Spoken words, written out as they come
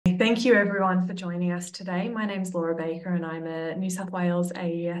Thank you everyone for joining us today. My name's Laura Baker and I'm a New South Wales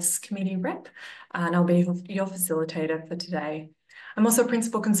AES committee rep and I'll be your facilitator for today. I'm also a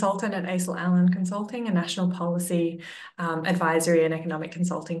principal consultant at Acel Allen Consulting, a national policy advisory and economic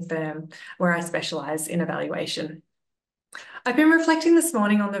consulting firm where I specialise in evaluation. I've been reflecting this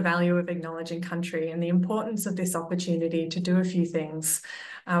morning on the value of acknowledging country and the importance of this opportunity to do a few things.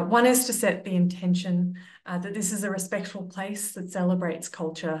 One is to set the intention that this is a respectful place that celebrates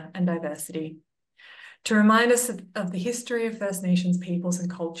culture and diversity. To remind us of the history of First Nations peoples and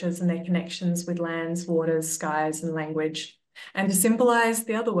cultures and their connections with lands, waters, skies and language. And to symbolise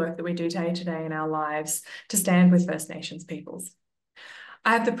the other work that we do day to day in our lives to stand with First Nations peoples.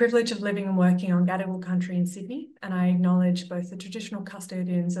 I have the privilege of living and working on Gadigal country in Sydney, and I acknowledge both the traditional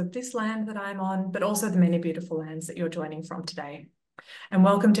custodians of this land that I'm on, but also the many beautiful lands that you're joining from today. And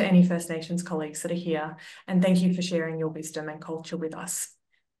welcome to any First Nations colleagues that are here, and thank you for sharing your wisdom and culture with us.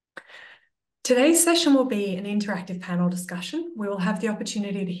 Today's session will be an interactive panel discussion. We will have the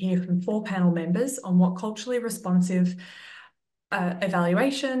opportunity to hear from 4 panel members on what culturally responsive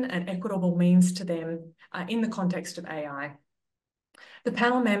evaluation and equitable means to them in the context of AI. The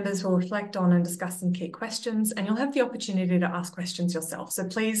panel members will reflect on and discuss some key questions, and you'll have the opportunity to ask questions yourself. So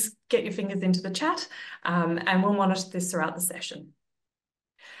please get your fingers into the chat and we'll monitor this throughout the session.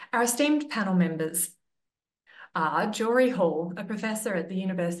 Our esteemed panel members are Jory Hall, a professor at the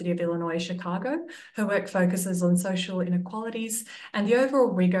University of Illinois, Chicago. Her work focuses on social inequalities and the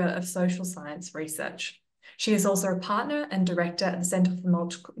overall rigour of social science research. She is also a partner and director at the Centre for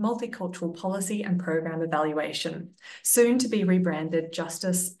Multicultural Policy and Program Evaluation, soon to be rebranded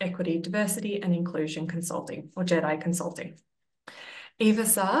Justice, Equity, Diversity and Inclusion Consulting, or JEDI Consulting. Eva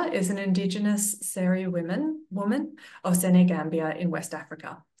Sarr is an Indigenous Seri woman of Senegambia in West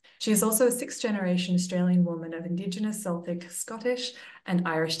Africa. She is also a 6th-generation Australian woman of Indigenous, Celtic, Scottish and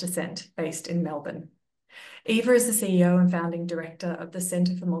Irish descent based in Melbourne. Eva is the CEO and founding director of the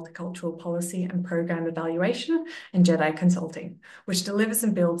Centre for Multicultural Policy and Program Evaluation and JEDI Consulting, which delivers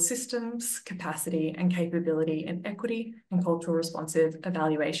and builds systems, capacity and capability in equity and cultural responsive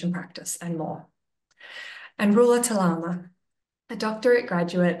evaluation practice and more. And Rula Talama, a doctorate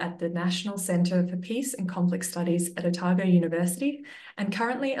graduate at the National Centre for Peace and Conflict Studies at Otago University and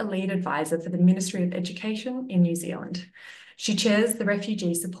currently a lead advisor for the Ministry of Education in New Zealand. She chairs the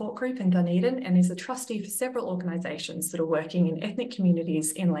Refugee Support Group in Dunedin and is a trustee for several organisations that are working in ethnic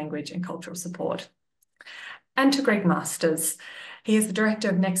communities in language and cultural support. And to Greg Masters. He is the Director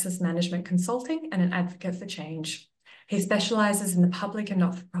of Nexus Management Consulting and an advocate for change. He specialises in the public and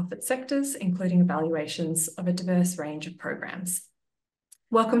not-for-profit sectors, including evaluations of a diverse range of programs.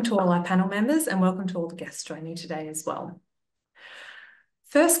 Welcome to all our panel members and welcome to all the guests joining today as well.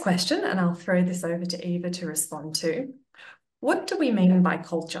 First question, and I'll throw this over to Eva to respond to. What do we mean by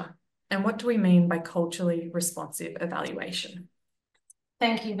culture? And what do we mean by culturally responsive evaluation?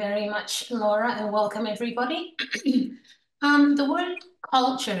 Thank you very much, Laura, and welcome everybody. The word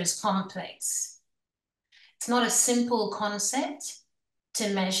culture is complex. It's not a simple concept to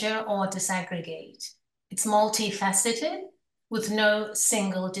measure or disaggregate. It's multifaceted with no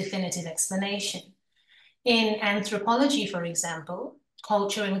single definitive explanation. In anthropology, for example,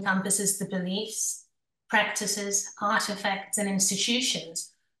 culture encompasses the beliefs, practices, artifacts, and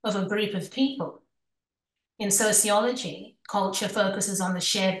institutions of a group of people. In sociology, culture focuses on the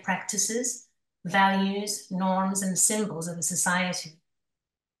shared practices, values, norms, and symbols of a society.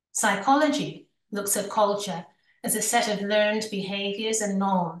 Psychology looks at culture as a set of learned behaviours and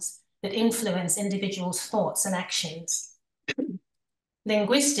norms that influence individuals' thoughts and actions.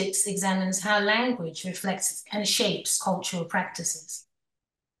 Linguistics examines how language reflects and shapes cultural practices.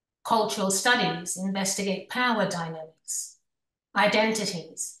 Cultural studies investigate power dynamics,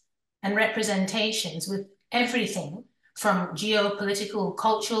 identities, and representations with everything from geopolitical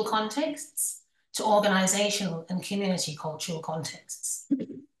cultural contexts to organizational and community cultural contexts.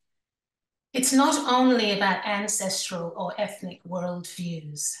 It's not only about ancestral or ethnic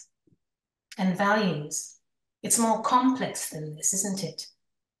worldviews and values. It's more complex than this, isn't it?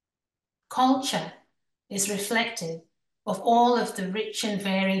 Culture is reflective of all of the rich and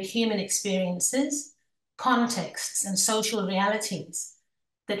varied human experiences, contexts, and social realities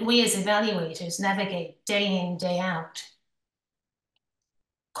that we as evaluators navigate day in, day out.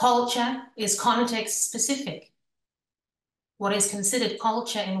 Culture is context specific. What is considered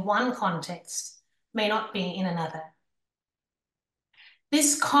culture in one context may not be in another.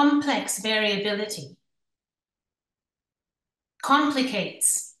 This complex variability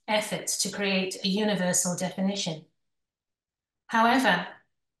complicates efforts to create a universal definition. However,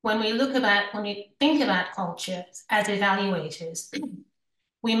 when we think about culture as evaluators,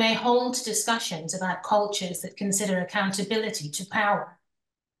 We may hold discussions about cultures that consider accountability to power,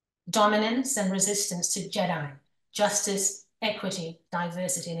 dominance and resistance to Jedi, justice, equity,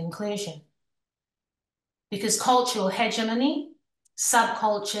 diversity, and inclusion. Because cultural hegemony,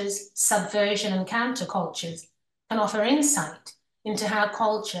 subcultures, subversion, and countercultures can offer insight into how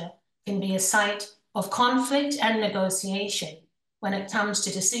culture can be a site of conflict and negotiation when it comes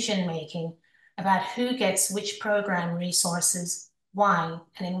to decision-making about who gets which program resources, why,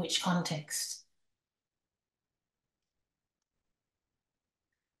 and in which context.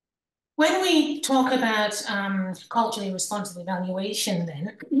 When we talk about culturally responsive evaluation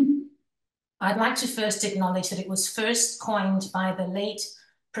then, I'd like to first acknowledge that it was first coined by the late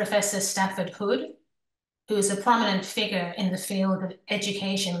Professor Stafford Hood, who is a prominent figure in the field of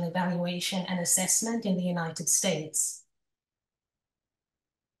educational evaluation and assessment in the United States.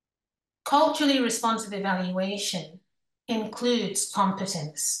 Culturally responsive evaluation includes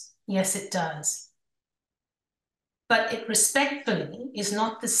competence. Yes, it does. But it respectfully is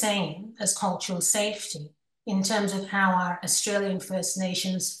not the same as cultural safety in terms of how our Australian First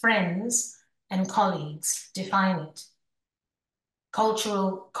Nations friends and colleagues define it.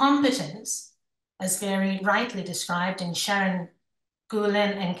 Cultural competence, as very rightly described in Sharon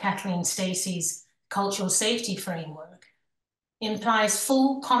Gulen and Kathleen Stacey's cultural safety framework, implies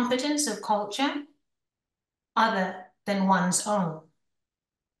full competence of culture other than one's own.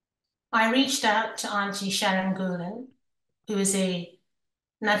 I reached out to Auntie Sharon Gulen, who is a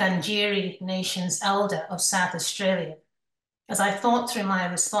Ngarrindjeri Nations elder of South Australia, as I thought through my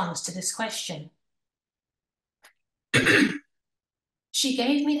response to this question. She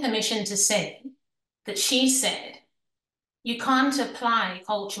gave me permission to say that she said, you can't apply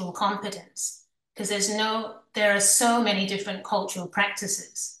cultural competence because there are so many different cultural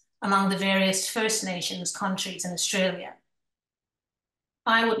practices among the various First Nations countries in Australia.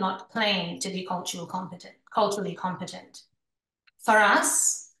 I would not claim to be culturally competent. For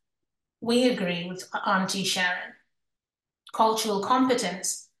us, we agree with Auntie Sharon. Cultural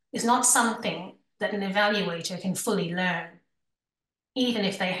competence is not something that an evaluator can fully learn, even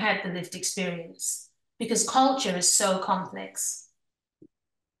if they had the lived experience, because culture is so complex.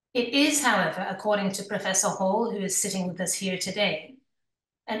 It is, however, according to Professor Hall, who is sitting with us here today,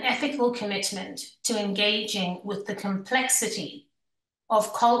 an ethical commitment to engaging with the complexity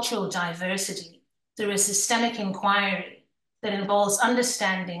of cultural diversity through a systemic inquiry that involves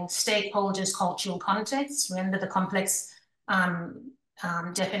understanding stakeholders' cultural contexts. Remember the complex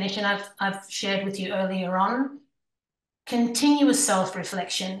definition I've shared with you earlier on. Continuous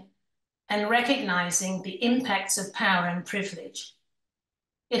self-reflection and recognizing the impacts of power and privilege.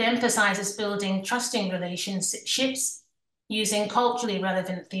 It emphasizes building trusting relationships, using culturally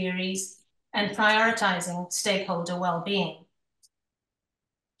relevant theories, and prioritizing stakeholder well-being.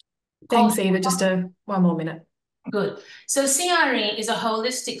 Thanks, Eva. Just one more minute. Good. So CRE is a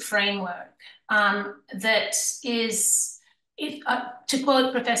holistic framework that is, to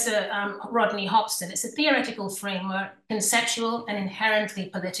quote Professor Rodney Hobson, it's a theoretical framework, conceptual and inherently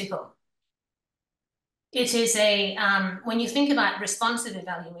political. It is when you think about responsive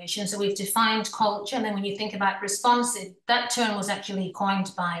evaluation, so we've defined culture, and then when you think about responsive, that term was actually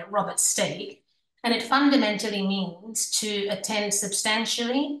coined by Robert Stake, and it fundamentally means to attend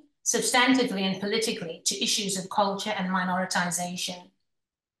substantively and politically to issues of culture and minoritization.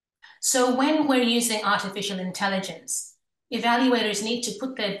 So when we're using artificial intelligence, evaluators need to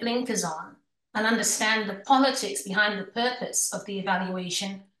put their blinkers on and understand the politics behind the purpose of the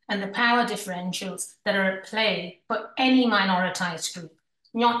evaluation and the power differentials that are at play for any minoritized group,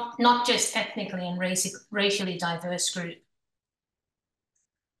 not just ethnically and racially diverse group.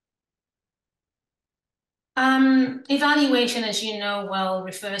 Evaluation, as you know well,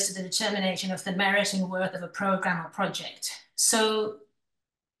 refers to the determination of the merit and worth of a program or project. So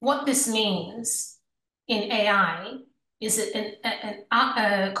what this means in AI is that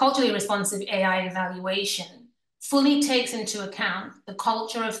a culturally responsive AI evaluation fully takes into account the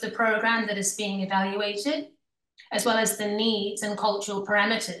culture of the program that is being evaluated, as well as the needs and cultural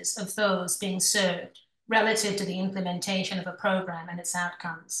parameters of those being served relative to the implementation of a program and its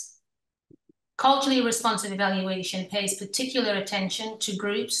outcomes. Culturally responsive evaluation pays particular attention to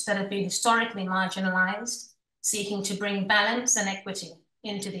groups that have been historically marginalized, seeking to bring balance and equity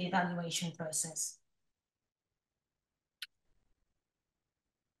into the evaluation process.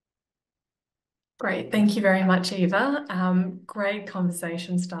 Great, thank you very much, Eva. Great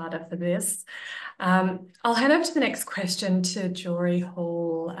conversation starter for this. I'll head over to the next question to Jory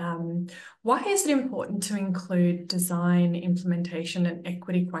Hall. Why is it important to include design, implementation, and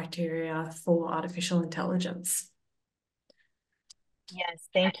equity criteria for artificial intelligence? Yes,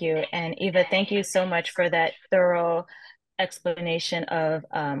 thank you. And Eva, thank you so much for that thorough explanation of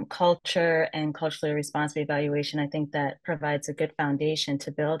culture and culturally responsive evaluation. I think that provides a good foundation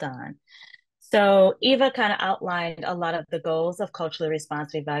to build on. So Eva kind of outlined a lot of the goals of culturally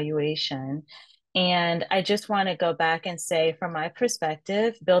responsive evaluation. And I just want to go back and say, from my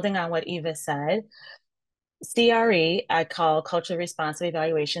perspective, building on what Eva said, CRE, I call culturally responsive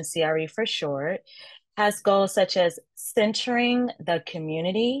evaluation, CRE for short, has goals such as centering the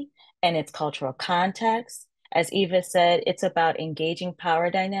community and its cultural context. As Eva said, it's about engaging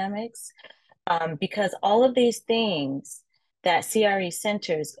power dynamics, because all of these things that CRE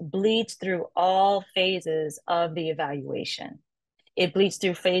centers bleeds through all phases of the evaluation. It bleeds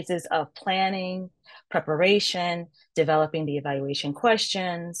through phases of planning, preparation, developing the evaluation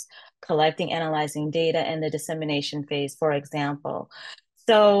questions, collecting, analyzing data, and the dissemination phase, for example.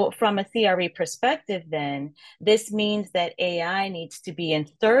 So from a CRE perspective, then, this means that AI needs to be in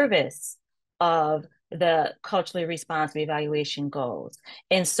service of the culturally responsive evaluation goals,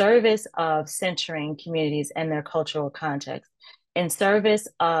 in service of centering communities and their cultural context, in service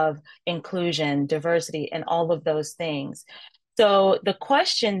of inclusion, diversity, and all of those things. So the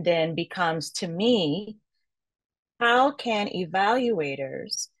question then becomes, to me, how can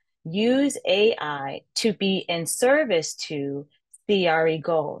evaluators use AI to be in service to CRE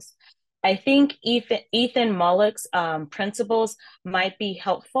goals? I think Ethan Mullock's principles might be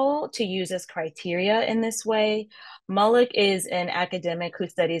helpful to use as criteria in this way. Mullock is an academic who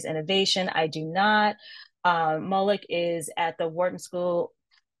studies innovation. I do not. Mullock is at the Wharton School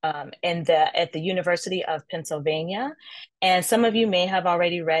at the University of Pennsylvania. And some of you may have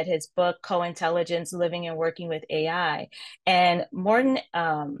already read his book, Co-Intelligence, Living and Working with AI. And Morton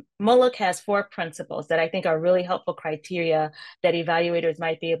Mullock has 4 principles that I think are really helpful criteria that evaluators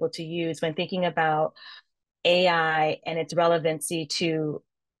might be able to use when thinking about AI and its relevancy to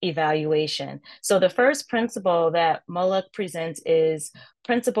evaluation. So the first principle that Mullock presents is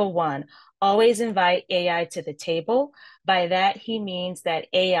principle 1, always invite AI to the table. By that, he means that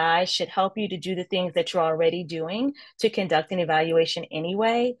AI should help you to do the things that you're already doing to conduct an evaluation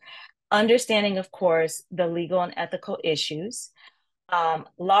anyway. Understanding, of course, the legal and ethical issues.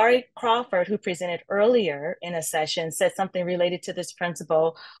 Laurie Crawford, who presented earlier in a session, said something related to this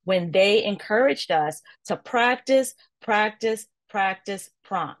principle when they encouraged us to practice, practice, practice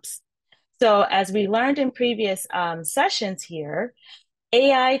prompts. So as we learned in previous sessions here,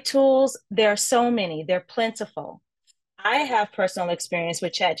 AI tools, there are so many, they're plentiful. I have personal experience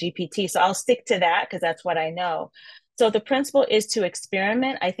with ChatGPT, so I'll stick to that because that's what I know. So the principle is to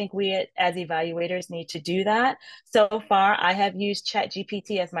experiment. I think we as evaluators need to do that. So far, I have used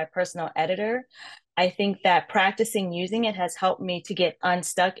ChatGPT as my personal editor. I think that practicing using it has helped me to get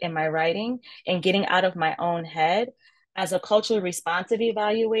unstuck in my writing and getting out of my own head. As a culturally responsive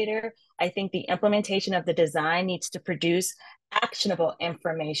evaluator, I think the implementation of the design needs to produce actionable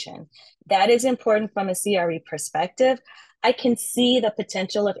information. That is important from a CRE perspective. I can see the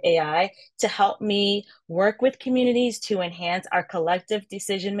potential of AI to help me work with communities to enhance our collective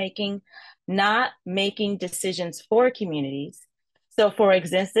decision making, not making decisions for communities. So for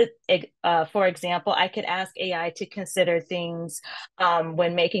example, I could ask AI to consider things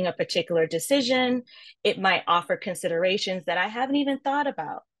when making a particular decision. It might offer considerations that I haven't even thought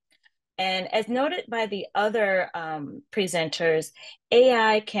about. And as noted by the other presenters,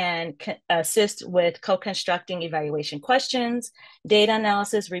 AI can assist with co-constructing evaluation questions, data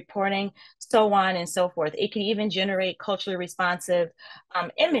analysis, reporting, so on and so forth. It can even generate culturally responsive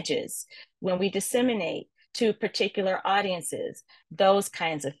images when we disseminate to particular audiences, those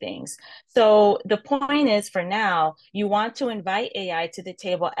kinds of things. So the point is, for now, you want to invite AI to the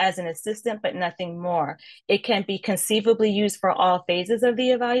table as an assistant, but nothing more. It can be conceivably used for all phases of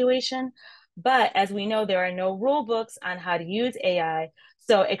the evaluation, but as we know, there are no rule books on how to use AI.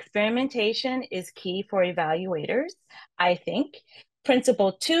 So experimentation is key for evaluators, I think.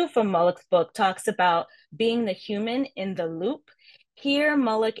 Principle 2 from Mullock's book talks about being the human in the loop. Here,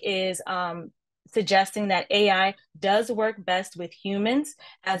 Mullock is suggesting that AI does work best with humans.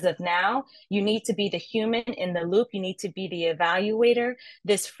 As of now, you need to be the human in the loop. You need to be the evaluator.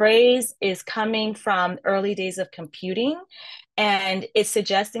 This phrase is coming from early days of computing, and it's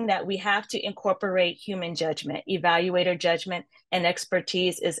suggesting that we have to incorporate human judgment. Evaluator judgment and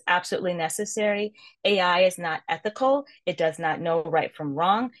expertise is absolutely necessary. AI is not ethical. It does not know right from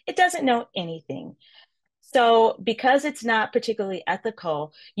wrong. It doesn't know anything. So because it's not particularly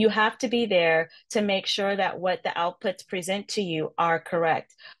ethical, you have to be there to make sure that what the outputs present to you are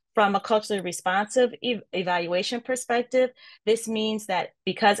correct. From a culturally responsive evaluation perspective, this means that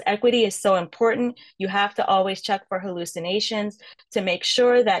because equity is so important, you have to always check for hallucinations to make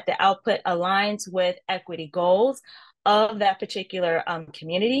sure that the output aligns with equity goals of that particular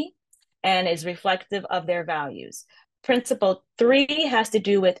community and is reflective of their values. Principle 3 has to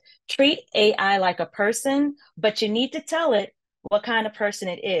do with treat AI like a person, but you need to tell it what kind of person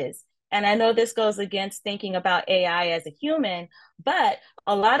it is. And I know this goes against thinking about AI as a human, but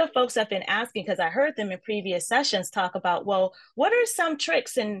a lot of folks have been asking, because I heard them in previous sessions talk about, well, what are some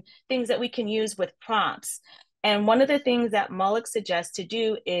tricks and things that we can use with prompts? And one of the things that Mullock suggests to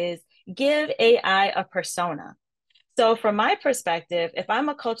do is give AI a persona. So from my perspective, if I'm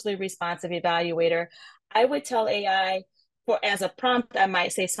a culturally responsive evaluator, I would tell AI, for as a prompt, I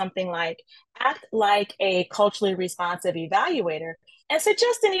might say something like, act like a culturally responsive evaluator and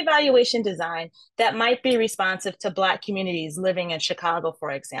suggest an evaluation design that might be responsive to Black communities living in Chicago,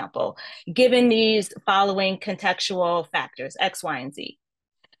 for example, given these following contextual factors, X, Y, and Z.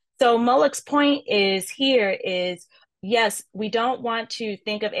 So Mullock's point is yes, we don't want to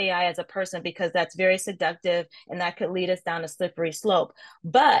think of AI as a person because that's very seductive and that could lead us down a slippery slope.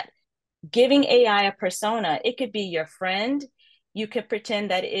 But giving AI a persona, it could be your friend. You could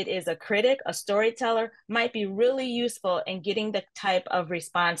pretend that it is a critic, a storyteller, might be really useful in getting the type of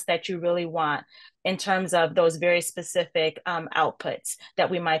response that you really want in terms of those very specific outputs that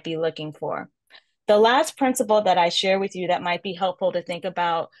we might be looking for. The last principle that I share with you that might be helpful to think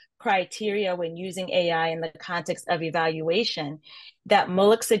about criteria when using AI in the context of evaluation that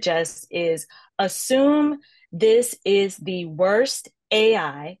Mullock suggests is assume this is the worst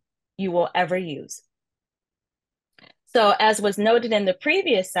AI you will ever use. So as was noted in the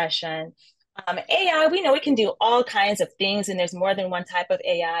previous session, AI, we know it can do all kinds of things, and there's more than one type of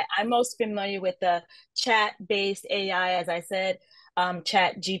AI. I'm most familiar with the chat-based AI, as I said,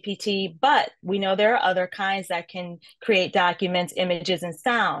 chat GPT, but we know there are other kinds that can create documents, images, and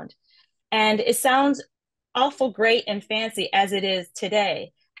sound. And it sounds awful great and fancy as it is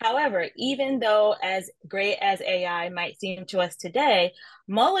today. However, even though as great as AI might seem to us today,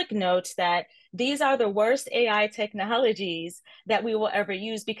 Mullock notes that these are the worst AI technologies that we will ever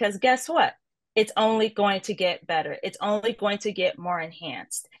use because guess what? It's only going to get better. It's only going to get more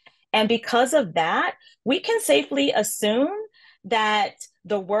enhanced. And because of that, we can safely assume that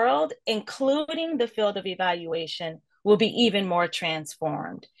the world, including the field of evaluation, will be even more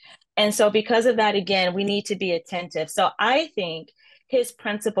transformed. And so because of that, again, we need to be attentive. So I think his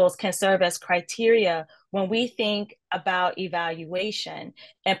principles can serve as criteria when we think about evaluation,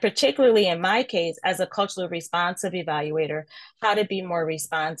 and particularly in my case, as a culturally responsive evaluator, how to be more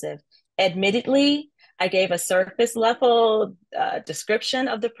responsive. Admittedly, I gave a surface level description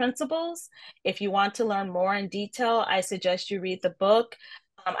of the principles. If you want to learn more in detail, I suggest you read the book.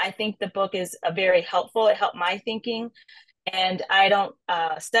 I think the book is very helpful. It helped my thinking. And I don't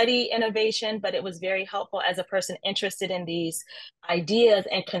study innovation, but it was very helpful as a person interested in these ideas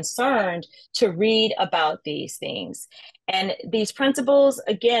and concerned to read about these things. And these principles,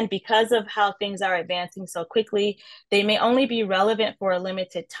 again, because of how things are advancing so quickly, they may only be relevant for a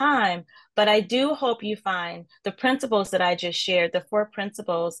limited time, but I do hope you find the principles that I just shared, the 4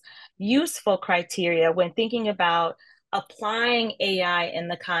 principles, useful criteria when thinking about applying AI in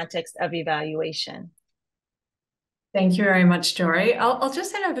the context of evaluation. Thank you very much, Jory. I'll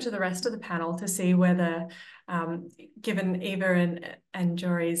just head over to the rest of the panel to see whether, given Eva and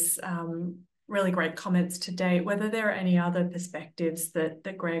Jory's really great comments to date, whether there are any other perspectives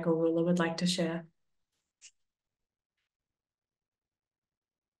that Greg or Rula would like to share.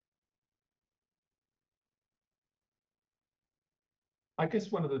 I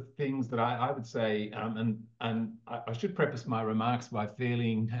guess one of the things that I would say, and I should preface my remarks by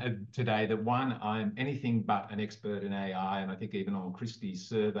feeling today that one, I'm anything but an expert in AI, and I think even on Christie's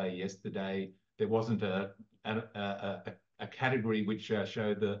survey yesterday, there wasn't a category which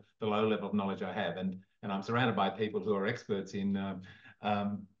showed the low level of knowledge I have, and I'm surrounded by people who are experts in the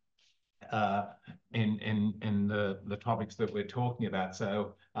topics that we're talking about.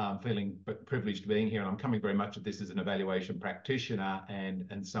 So I'm feeling privileged being here, and I'm coming very much at this as an evaluation practitioner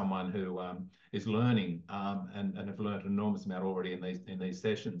and someone who is learning and have learned an enormous amount already in these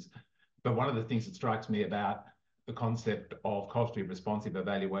sessions. But one of the things that strikes me about the concept of culturally responsive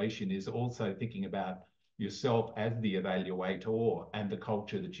evaluation is also thinking about yourself as the evaluator and the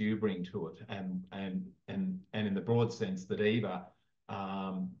culture that you bring to it, and in the broad sense that Eva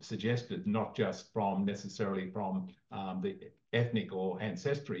suggested, not just necessarily from the ethnic or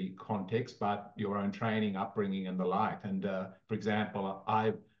ancestry context, but your own training, upbringing, and the like. And for example,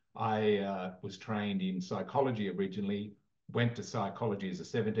 I was trained in psychology originally, went to psychology as a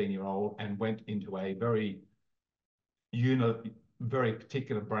 17-year-old and went into a very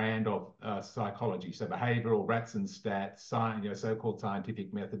particular brand of psychology. So behavioral, rats and stats, science, so-called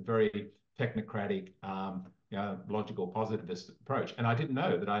scientific method, very technocratic, logical positivist approach. And I didn't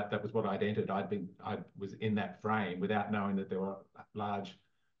know that that was what I'd entered. I was in that frame without knowing that there were a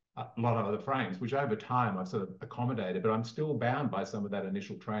lot of other frames, which over time I've sort of accommodated, but I'm still bound by some of that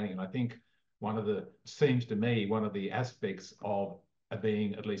initial training. And I think seems to me one of the aspects of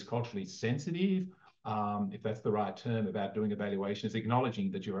being at least culturally sensitive, if that's the right term, about doing evaluation, is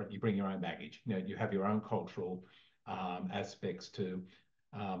acknowledging that you bring your own baggage. You have your own cultural aspects to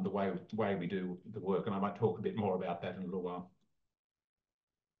the way we do the work. And I might talk a bit more about that in a little while.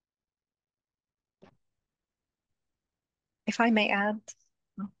 If I may add,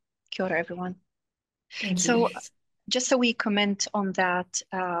 kia ora, everyone. Thank you. So just so we comment on that,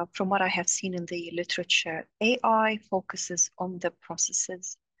 from what I have seen in the literature, AI focuses on the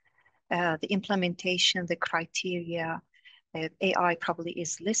processes, the implementation, the criteria. AI probably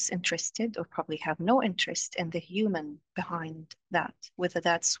is less interested or probably have no interest in the human behind that, whether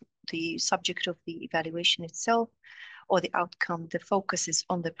that's the subject of the evaluation itself or the outcome. The focus is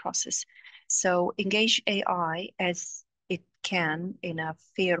on the process. So engage AI as it can in a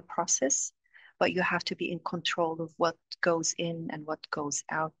fair process, but you have to be in control of what goes in and what goes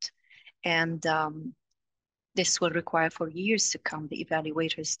out. And this will require for years to come the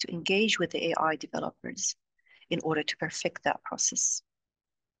evaluators to engage with the AI developers in order to perfect that process.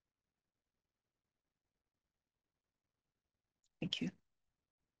 Thank you.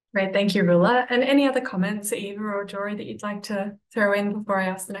 Great, thank you, Rula. And any other comments, Eva or Jory, that you'd like to throw in before I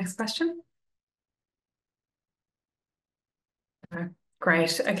ask the next question?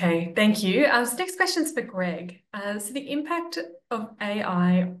 Great. Okay, thank you. So next question is for Greg. So the impact of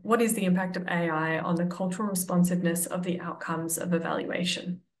AI, what is the impact of AI on the cultural responsiveness of the outcomes of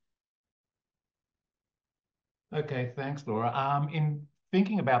evaluation? Okay, thanks, Laura. In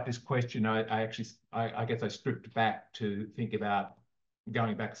thinking about this question, I guess I stripped back to think about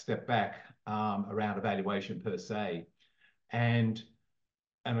going back a step back around evaluation per se. And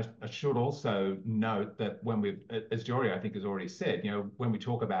I should also note that as Jory, I think, has already said, when we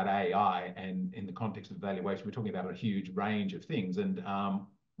talk about AI and in the context of evaluation, we're talking about a huge range of things. And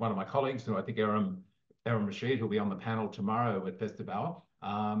one of my colleagues, who I think Erin Rashid, who'll be on the panel tomorrow at FestEVAL,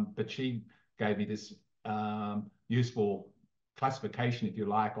 but she gave me this useful classification, if you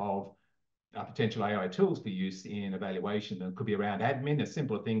like, of potential AI tools for use in evaluation. That could be around admin, as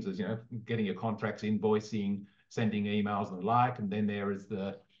simple things as getting your contracts, invoicing, sending emails and the like. And then there is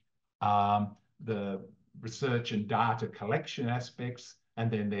the research and data collection aspects,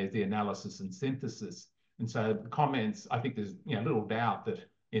 and then there's the analysis and synthesis. And so the comments, I think there's little doubt that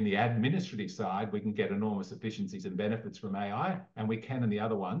in the administrative side, we can get enormous efficiencies and benefits from AI, and we can in the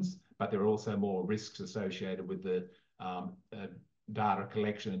other ones, but there are also more risks associated with the data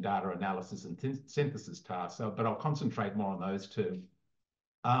collection and data analysis and synthesis tasks. But I'll concentrate more on those two.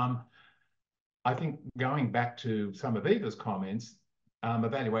 I think going back to some of Eva's comments,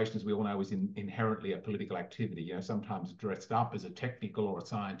 evaluation, as we all know, is inherently a political activity, sometimes dressed up as a technical or a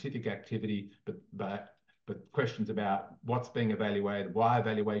scientific activity, but questions about what's being evaluated, why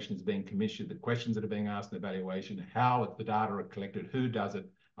evaluation is being commissioned, the questions that are being asked in evaluation, how the data are collected, who does it,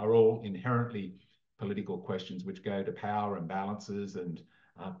 are all inherently political questions which go to power imbalances and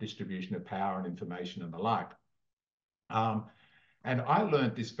distribution of power and information and the like. And I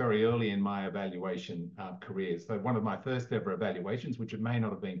learned this very early in my evaluation career. So one of my first ever evaluations, which it may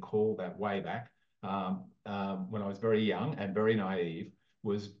not have been called that way back, when I was very young and very naive,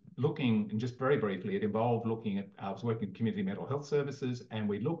 was looking, and just very briefly, it involved looking at, I was working in community mental health services, and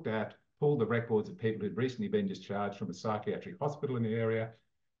we pulled the records of people who'd recently been discharged from a psychiatric hospital in the area,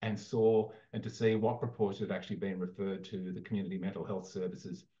 and to see what proportion had actually been referred to the community mental health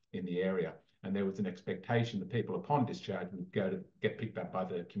services in the area. And there was an expectation that people upon discharge would go to get picked up by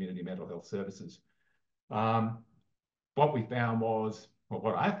the community mental health services. What I found was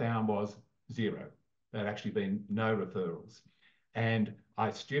zero. There had actually been no referrals. And I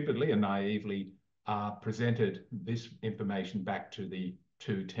stupidly and naively presented this information back to the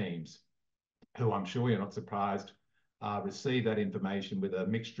two teams, who, I'm sure you're not surprised, received that information with a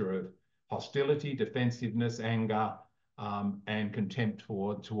mixture of hostility, defensiveness, anger, and contempt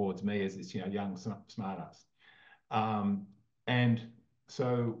towards me as this young smartass. And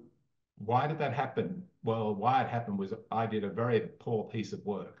so why did that happen? Well, why it happened was I did a very poor piece of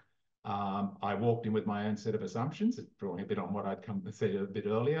work. I walked in with my own set of assumptions, drawing a bit on what I'd come to say a bit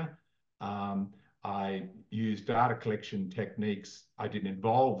earlier. I used data collection techniques. I didn't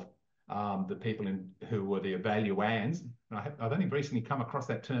involve the people who were the evaluands. I've only recently come across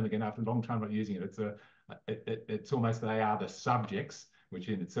that term again after a long time not using it. It's almost they are the subjects, which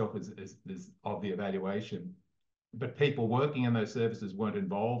in itself is of the evaluation. But people working in those services weren't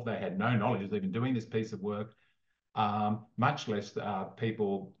involved. They had no knowledge of even doing this piece of work, much less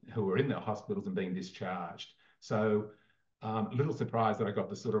people who were in the hospitals and being discharged. So a little surprised that I got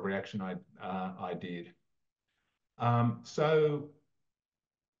the sort of reaction I did. So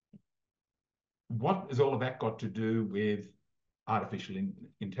what has all of that got to do with artificial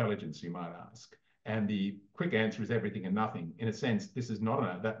intelligence, you might ask? And the quick answer is everything and nothing. In a sense, this is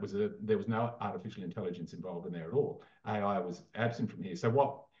not there was no artificial intelligence involved in there at all. AI was absent from here. So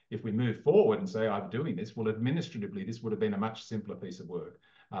what if we move forward and say, I'm doing this? Well, administratively, this would have been a much simpler piece of work.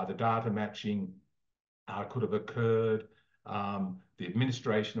 The data matching could have occurred. The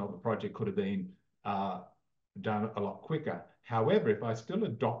administration of the project could have been done a lot quicker. However, if I still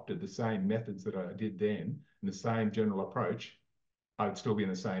adopted the same methods that I did then, and the same general approach, I would still be in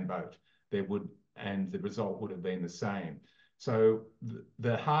the same boat. And the result would have been the same. So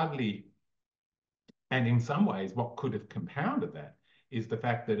and in some ways, what could have compounded that is the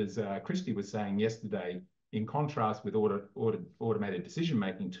fact that, as Christy was saying yesterday, in contrast with automated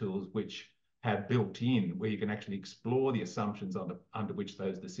decision-making tools, which have built in where you can actually explore the assumptions under which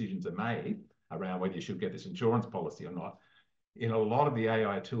those decisions are made around whether you should get this insurance policy or not. In a lot of the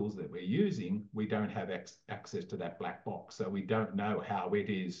AI tools that we're using, we don't have access to that black box. So we don't know how it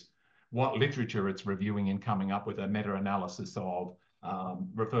is, what literature it's reviewing and coming up with a meta-analysis of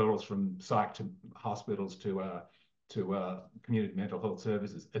referrals from psych to hospitals to community mental health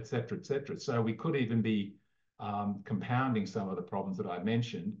services, et cetera, et cetera. So we could even be compounding some of the problems that I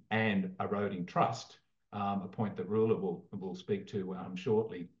mentioned and eroding trust, a point that Rula will speak to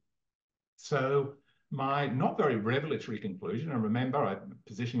shortly. So my not very revelatory conclusion, and remember, I'm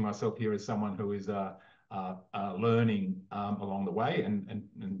positioning myself here as someone who is learning along the way, and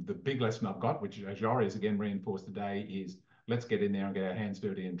the big lesson I've got, which Jory has again reinforced today, is let's get in there and get our hands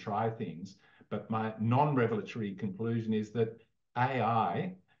dirty and try things. But my non-revelatory conclusion is that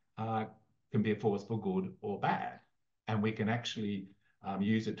AI can be a force for good or bad, and we can actually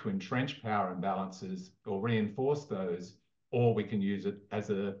use it to entrench power imbalances or reinforce those, or we can use it as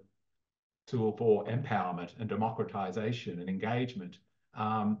a tool for empowerment and democratization and engagement.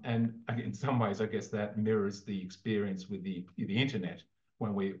 And in some ways, I guess that mirrors the experience with the internet,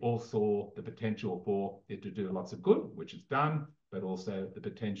 when we all saw the potential for it to do lots of good, which it's done, but also the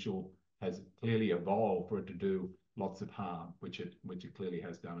potential has clearly evolved for it to do lots of harm, which it clearly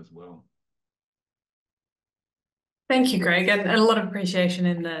has done as well. Thank you, Greg, and a lot of appreciation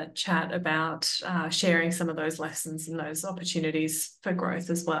in the chat about sharing some of those lessons and those opportunities for growth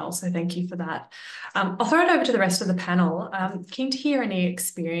as well. So thank you for that. I'll throw it over to the rest of the panel. Keen to hear any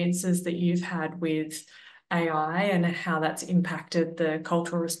experiences that you've had with AI and how that's impacted the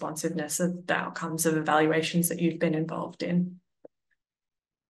cultural responsiveness of the outcomes of evaluations that you've been involved in.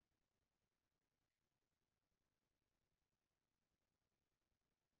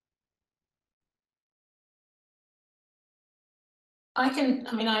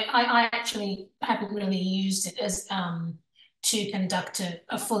 I actually haven't really used it as to conduct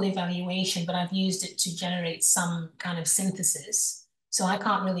a full evaluation, but I've used it to generate some kind of synthesis. So I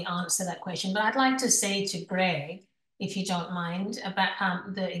can't really answer that question, but I'd like to say to Greg, if you don't mind,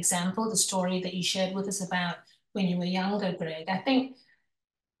 about the example, the story that you shared with us about when you were younger, Greg. I think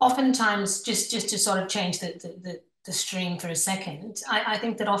oftentimes, just to sort of change the stream for a second, I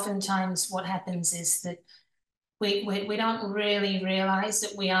think that oftentimes what happens is that we don't really realize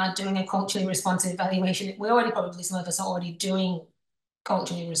that we are doing a culturally responsive evaluation. Probably some of us are already doing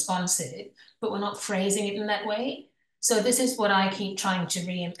culturally responsive, but we're not phrasing it in that way. So this is what I keep trying to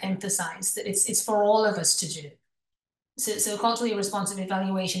re-emphasize, that it's for all of us to do. So culturally responsive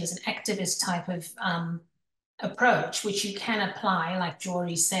evaluation is an activist type of approach, which you can apply, like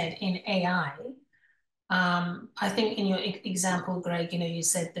Jory said, in AI. I think in your example, Greg, you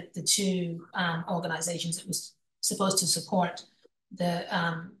said that the two organizations that was supposed to support the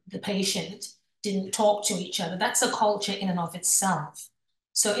patient didn't talk to each other. That's a culture in and of itself.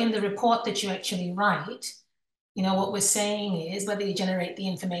 So in the report that you actually write, what we're saying is whether you generate the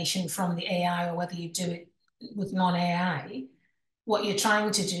information from the AI or whether you do it with non-AI, what you're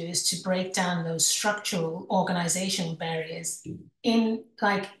trying to do is to break down those structural organizational barriers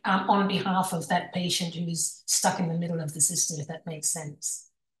on behalf of that patient who's stuck in the middle of the system, if that makes sense.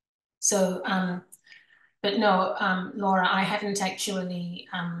 So, but no, Laura, I haven't actually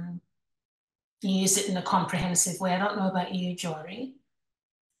used it in a comprehensive way. I don't know about you, Jory.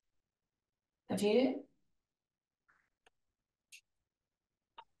 Have you?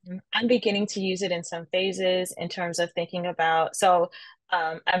 I'm beginning to use it in some phases in terms of thinking about,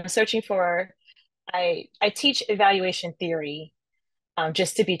 I'm searching for, I teach evaluation theory,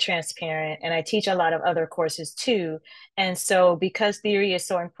 just to be transparent, and I teach a lot of other courses too. And so because theory is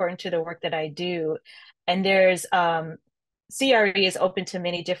so important to the work that I do, and there's CRE is open to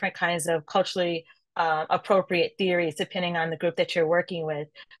many different kinds of culturally appropriate theories depending on the group that you're working with.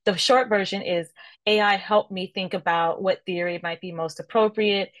 The short version is AI helped me think about what theory might be most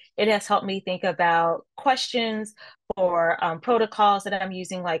appropriate. It has helped me think about questions for protocols that I'm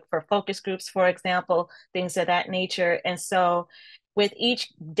using, like for focus groups, for example, things of that nature. And so with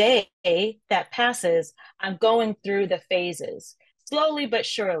each day that passes, I'm going through the phases slowly but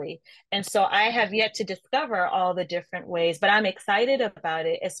surely. And so I have yet to discover all the different ways, but I'm excited about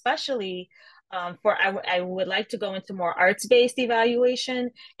it, especially I would like to go into more arts-based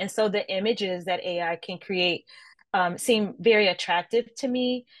evaluation. And so the images that AI can create seem very attractive to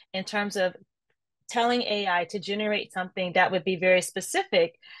me in terms of telling AI to generate something that would be very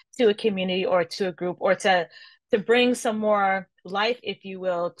specific to a community or to a group, or to bring some more life, if you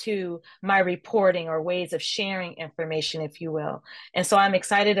will, to my reporting or ways of sharing information, if you will. And so I'm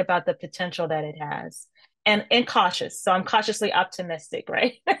excited about the potential that it has, and cautious. So I'm cautiously optimistic,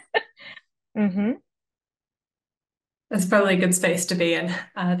 right? Mm-hmm. That's probably a good space to be in.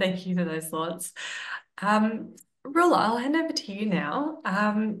 Thank you for those thoughts. Rolla, I'll hand over to you now.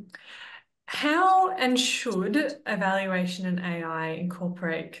 How and should evaluation in AI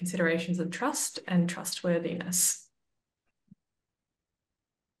incorporate considerations of trust and trustworthiness?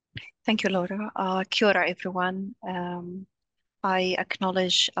 Thank you, Laura. Kia ora, everyone. I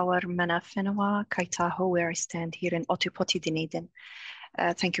acknowledge our mana whenua, kaitaho, where I stand here in Otipoti, Dunedin.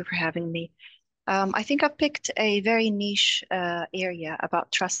 Thank you for having me. I think I picked a very niche area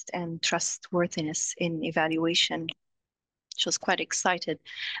about trust and trustworthiness in evaluation. She was quite excited.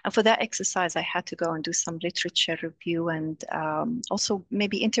 And for that exercise, I had to go and do some literature review and also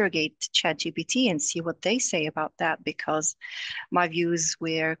maybe interrogate ChatGPT and see what they say about that, because my views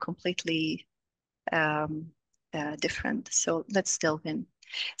were completely different. So let's delve in.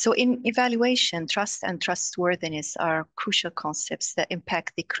 So in evaluation, trust and trustworthiness are crucial concepts that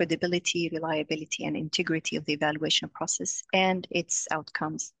impact the credibility, reliability, and integrity of the evaluation process and its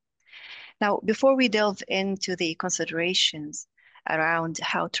outcomes. Now, before we delve into the considerations around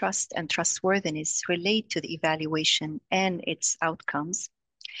how trust and trustworthiness relate to the evaluation and its outcomes,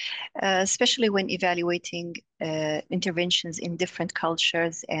 especially when evaluating interventions in different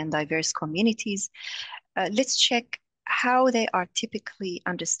cultures and diverse communities, let's check how they are typically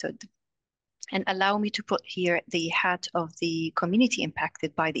understood. And allow me to put here the hat of the community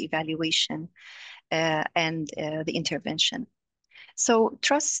impacted by the evaluation and the intervention. So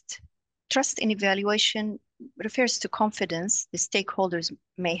trust in evaluation refers to confidence the stakeholders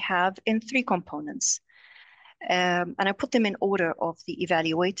may have in three components. And I put them in order of the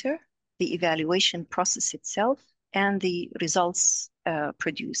evaluator, the evaluation process itself, and the results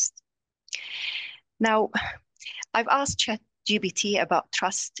produced. Now, I've asked ChatGPT about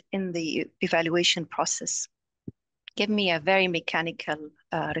trust in the evaluation process. Give me a very mechanical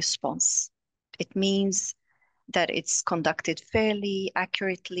response. It means that it's conducted fairly,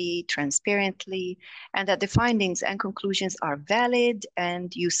 accurately, transparently, and that the findings and conclusions are valid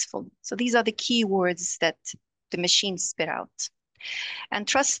and useful. So these are the key words that the machine spit out. And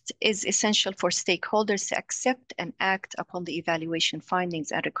trust is essential for stakeholders to accept and act upon the evaluation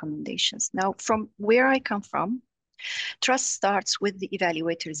findings and recommendations. Now, from where I come from, trust starts with the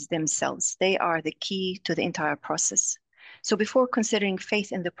evaluators themselves. They are the key to the entire process. So before considering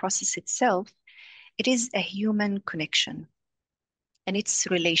faith in the process itself, it is a human connection, and it's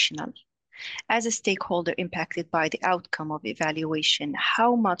relational. As a stakeholder impacted by the outcome of evaluation,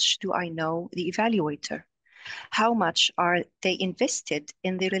 how much do I know the evaluator? How much are they invested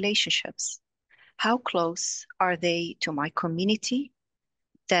in the relationships? How close are they to my community?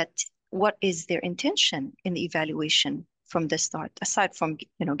 What is their intention in the evaluation from the start, aside from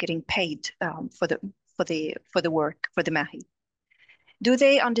getting paid for the work, for the mahi? Do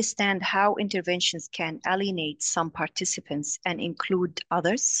they understand how interventions can alienate some participants and include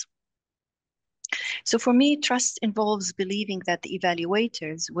others? So for me, trust involves believing that the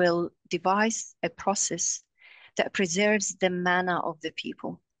evaluators will devise a process that preserves the mana of the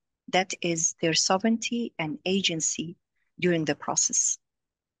people, that is their sovereignty and agency during the process.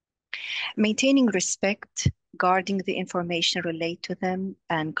 Maintaining respect, guarding the information relayed to them,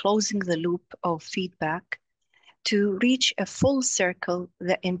 and closing the loop of feedback to reach a full circle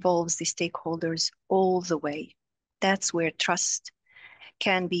that involves the stakeholders all the way. That's where trust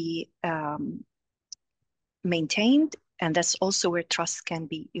can be maintained And that's also where trust can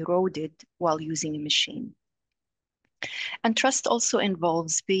be eroded while using a machine. And trust also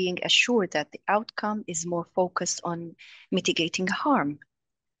involves being assured that the outcome is more focused on mitigating harm,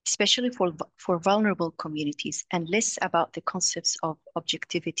 especially for vulnerable communities, and less about the concepts of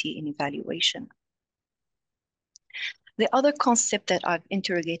objectivity in evaluation. The other concept that I've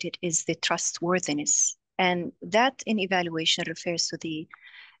interrogated is the trustworthiness. And that in evaluation refers to the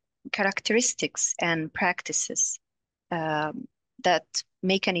characteristics and practices that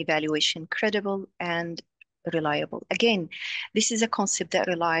make an evaluation credible and reliable. Again, this is a concept that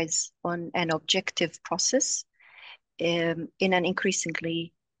relies on an objective process in an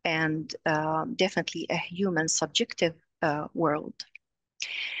increasingly and definitely a human subjective world.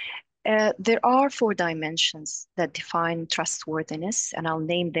 There are 4 dimensions that define trustworthiness, and I'll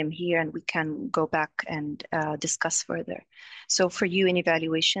name them here and we can go back and discuss further. So for you in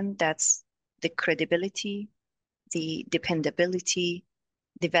evaluation, that's the credibility, the dependability,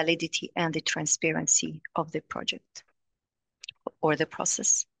 the validity, and the transparency of the project or the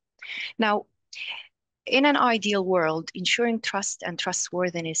process. Now, in an ideal world, ensuring trust and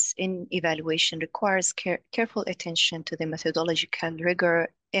trustworthiness in evaluation requires careful attention to the methodological rigor,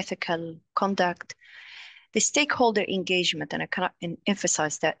 ethical conduct, the stakeholder engagement, and I cannot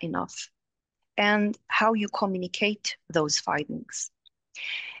emphasize that enough, and how you communicate those findings.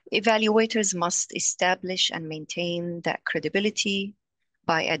 Evaluators must establish and maintain that credibility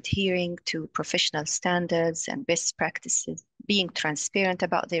by adhering to professional standards and best practices, being transparent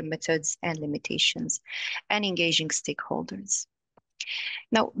about their methods and limitations, and engaging stakeholders.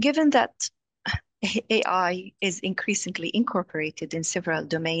 Now, given that AI is increasingly incorporated in several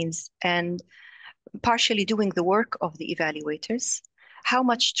domains and partially doing the work of the evaluators, how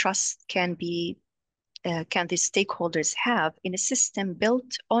much trust can the stakeholders have in a system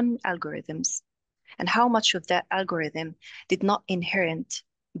built on algorithms? And how much of that algorithm did not inherit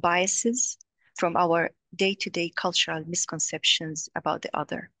biases from our day-to-day cultural misconceptions about the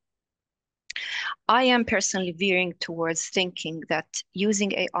other? I am personally veering towards thinking that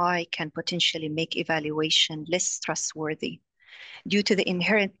using AI can potentially make evaluation less trustworthy due to the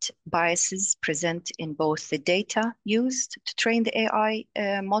inherent biases present in both the data used to train the AI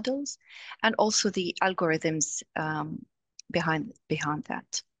models and also the algorithms behind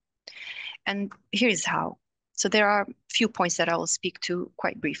that. And here's how. So there are a few points that I will speak to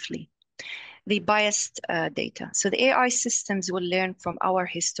quite briefly. The biased data. So the AI systems will learn from our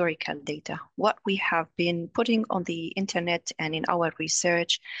historical data, what we have been putting on the internet and in our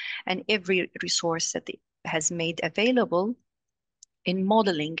research, and every resource that it has made available in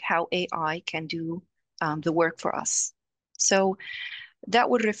modeling how AI can do the work for us. So that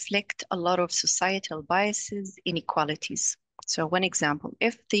would reflect a lot of societal biases, inequalities. So one example,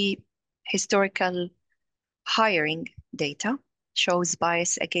 if the historical hiring data shows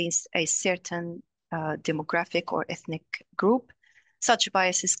bias against a certain demographic or ethnic group, such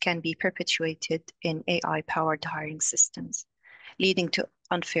biases can be perpetuated in AI-powered hiring systems, leading to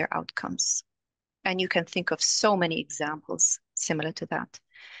unfair outcomes. And you can think of so many examples similar to that.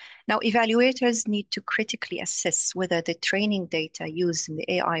 Now, evaluators need to critically assess whether the training data used in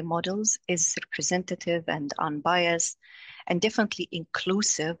the AI models is representative and unbiased, and definitely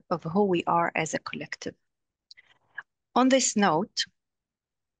inclusive of who we are as a collective. On this note,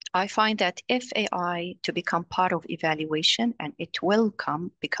 I find that if AI to become part of evaluation, and it will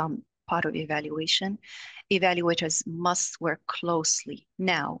become part of evaluation, evaluators must work closely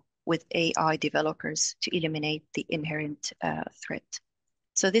now with AI developers to eliminate the inherent threat.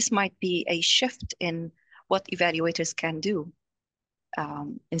 So this might be a shift in what evaluators can do.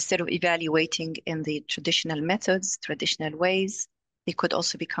 Instead of evaluating in the traditional methods, traditional ways, they could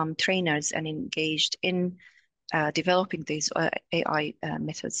also become trainers and engaged in developing these AI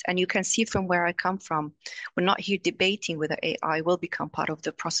methods. And you can see from where I come from, we're not here debating whether AI will become part of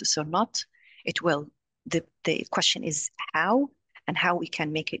the process or not. It will. The question is how, and how we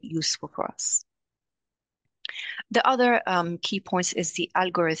can make it useful for us. The other key points is the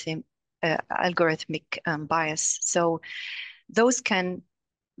algorithmic bias. So those can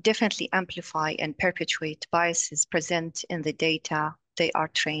definitely amplify and perpetuate biases present in the data they are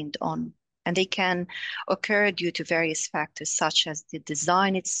trained on. And they can occur due to various factors such as the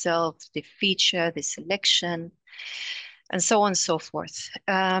design itself, the feature, the selection, and so on and so forth.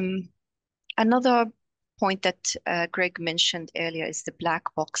 Another point that Greg mentioned earlier is the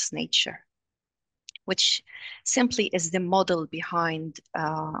black box nature, which simply is the model behind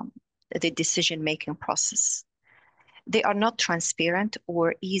the decision-making process. They are not transparent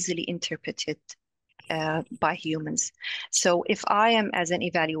or easily interpreted by humans. So if I am, as an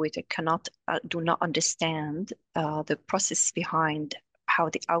evaluator, do not understand the process behind how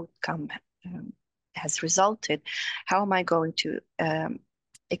the outcome has resulted, how am I going to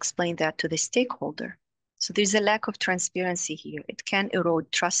explain that to the stakeholder? So there's a lack of transparency here. It can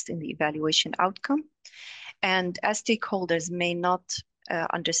erode trust in the evaluation outcome. And as stakeholders may not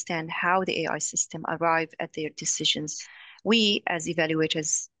understand how the AI system arrive at their decisions, we as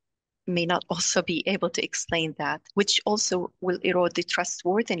evaluators may not also be able to explain that, which also will erode the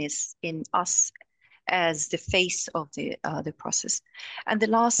trustworthiness in us as the face of the process. And the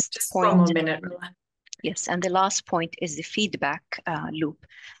last point. One more minute. Yes, and the last point is the feedback loop.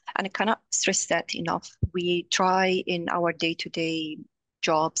 And I cannot stress that enough. We try in our day-to-day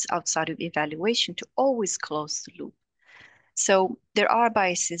jobs outside of evaluation to always close the loop. So there are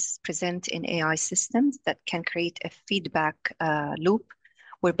biases present in AI systems that can create a feedback loop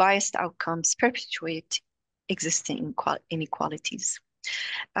where biased outcomes perpetuate existing inequalities.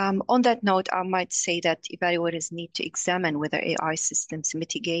 On that note, I might say that evaluators need to examine whether AI systems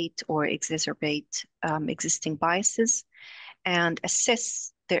mitigate or exacerbate existing biases and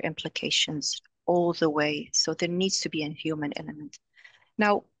assess their implications all the way. So there needs to be a human element.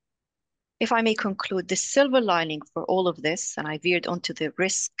 Now, if I may conclude, the silver lining for all of this, and I veered onto the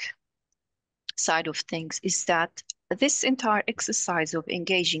risk side of things, is that this entire exercise of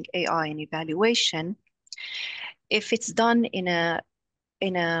engaging AI in evaluation, if it's done in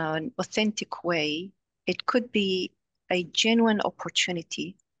an authentic way, it could be a genuine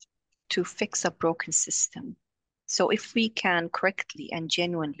opportunity to fix a broken system. So if we can correctly and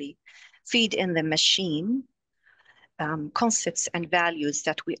genuinely feed in the machine concepts and values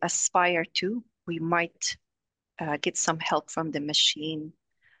that we aspire to, we might get some help from the machine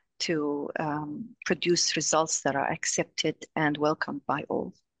to produce results that are accepted and welcomed by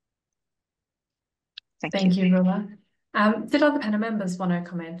all. Thank you, Rula. Did other panel members want to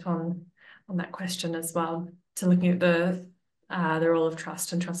comment on that question as well, to looking at the role of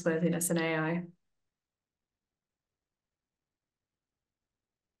trust and trustworthiness in AI?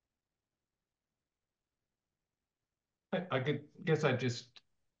 I guess I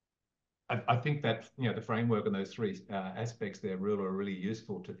think that, you know, the framework and those three aspects there really are really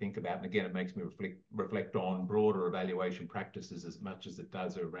useful to think about. And again, it makes me reflect on broader evaluation practices as much as it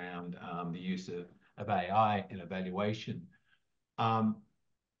does around the use of AI in evaluation.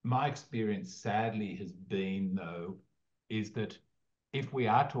 My experience, sadly, has been, though, is that if we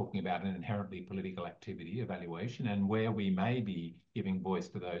are talking about an inherently political activity, evaluation, and where we may be giving voice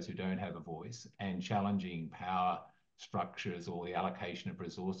to those who don't have a voice and challenging power structures or the allocation of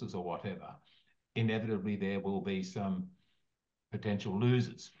resources or whatever, inevitably there will be some potential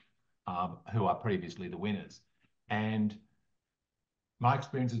losers who are previously the winners. And my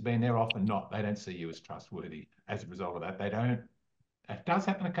experience has been they don't see you as trustworthy as a result of that. They don't, it does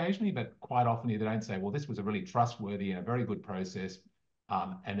happen occasionally, but quite often they don't say, well, this was a really trustworthy and a very good process.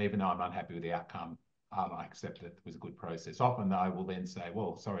 And even though I'm unhappy with the outcome, I accept that it was a good process. Often they will then say,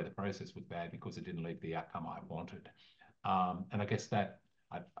 well, sorry, the process was bad because it didn't lead to the outcome I wanted. And I guess that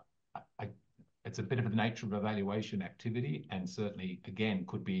it's a bit of the nature of evaluation activity, and certainly, again,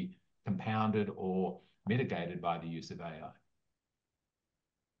 could be compounded or mitigated by the use of AI.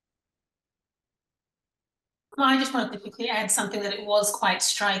 Well, I just wanted to quickly add something that it was quite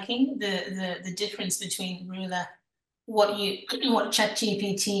striking, the difference between Rula, what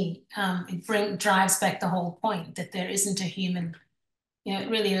ChatGPT drives back the whole point that there isn't a human, you know, it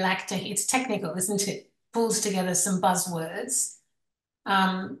really lacked it's technical, isn't it? Pulls together some buzzwords,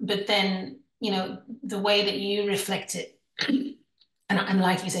 but then, you know, the way that you reflect it, and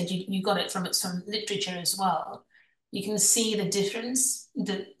like you said, you got it from literature as well. You can see the difference,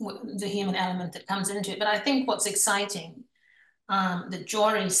 the human element that comes into it. But I think what's exciting that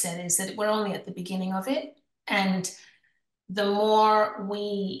Jory said is that we're only at the beginning of it. And the more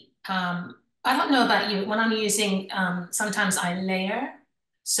we, I don't know about you, when I'm using, sometimes I layer,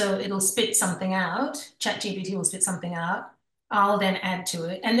 so it'll spit something out, ChatGPT will spit something out, I'll then add to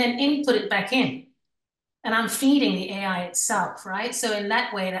it and then input it back in. And I'm feeding the AI itself, right? So in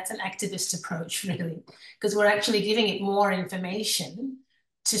that way, that's an activist approach, really, because we're actually giving it more information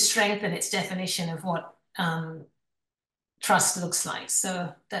to strengthen its definition of what trust looks like.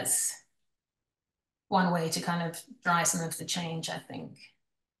 So that's one way to kind of drive some of the change, I think.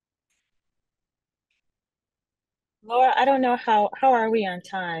 Laura, I don't know how are we on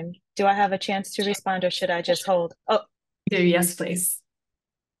time? Do I have a chance to respond, or should I just hold? Oh, yes, please.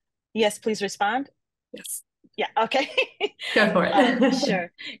 Yes, please respond. Yes. Yeah, okay. Go for it.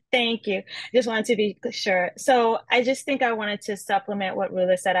 Sure. Thank you. Just wanted to be sure. So I just think I wanted to supplement what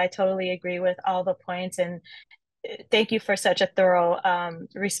Rula said. I totally agree with all the points, and thank you for such a thorough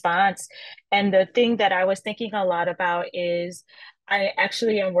response. And the thing that I was thinking a lot about is I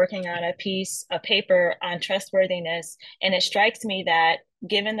actually am working on a paper on trustworthiness. And it strikes me that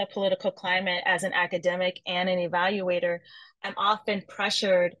given the political climate as an academic and an evaluator, I'm often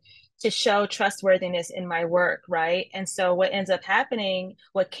pressured to show trustworthiness in my work, right? And so what ends up happening,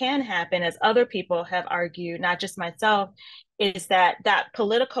 what can happen, as other people have argued, not just myself, is that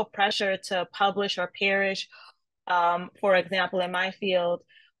political pressure to publish or perish, for example, in my field,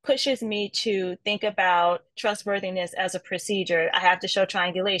 pushes me to think about trustworthiness as a procedure. I have to show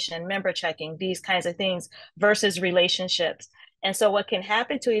triangulation, member checking, these kinds of things versus relationships. And so what can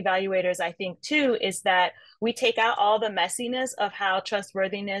happen to evaluators, I think, too, is that we take out all the messiness of how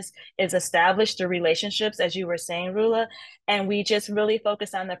trustworthiness is established through relationships, as you were saying, Rula, and we just really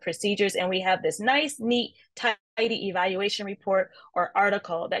focus on the procedures, and we have this nice, neat, tidy evaluation report or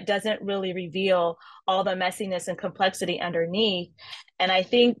article that doesn't really reveal all the messiness and complexity underneath. And I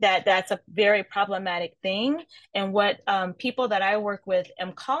think that that's a very problematic thing. And what people that I work with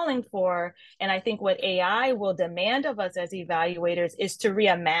am calling for, and I think what AI will demand of us as evaluators, is to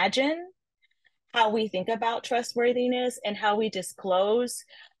reimagine how we think about trustworthiness and how we disclose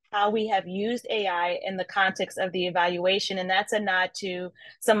how we have used AI in the context of the evaluation. And that's a nod to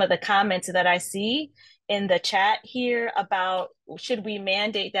some of the comments that I see in the chat here about should we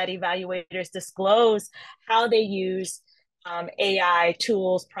mandate that evaluators disclose how they use AI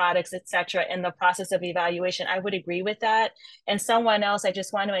tools, products, etc., in the process of evaluation. I would agree with that. And someone else, I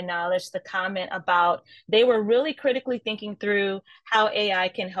just want to acknowledge the comment about they were really critically thinking through how AI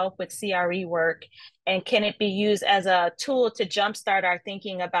can help with CRE work, and can it be used as a tool to jumpstart our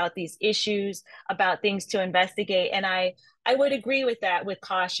thinking about these issues, about things to investigate. And I would agree with that with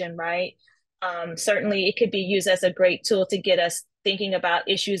caution, right? Certainly it could be used as a great tool to get us thinking about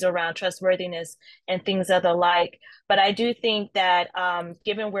issues around trustworthiness and things of the like. But I do think that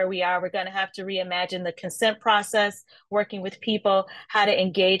given where we are, we're going to have to reimagine the consent process, working with people, how to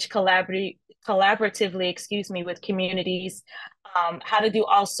engage collaboratively, with communities, how to do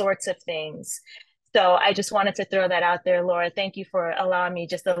all sorts of things. So I just wanted to throw that out there, Laura. Thank you for allowing me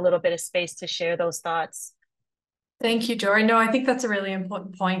just a little bit of space to share those thoughts. Thank you, Jory. No, I think that's a really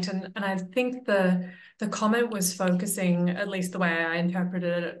important point. And I think the comment was focusing, at least the way I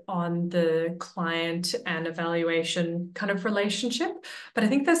interpreted it, on the client and evaluation kind of relationship. But I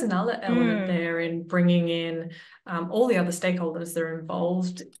think there's another element there in bringing in all the other stakeholders that are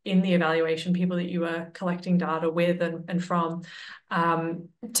involved in the evaluation, people that you are collecting data with and from,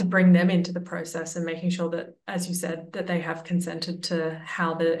 to bring them into the process and making sure that, as you said, that they have consented to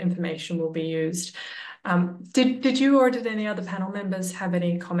how the information will be used. Did you or did any other panel members have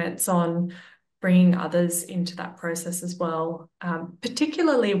any comments on bringing others into that process as well,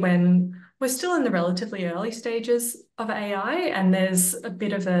 particularly when we're still in the relatively early stages of AI and there's a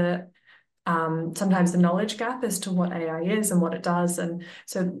bit of a sometimes a knowledge gap as to what AI is and what it does, and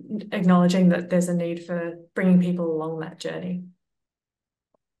so acknowledging that there's a need for bringing people along that journey.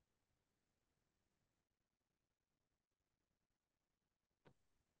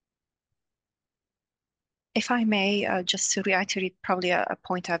 If I may, just to reiterate probably a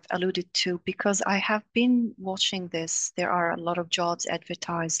point I've alluded to, because I have been watching this, there are a lot of jobs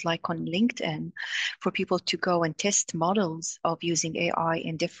advertised like on LinkedIn for people to go and test models of using AI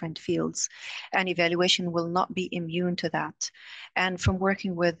in different fields, and evaluation will not be immune to that. And from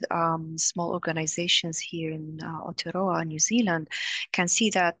working with small organizations here in Aotearoa, New Zealand, can see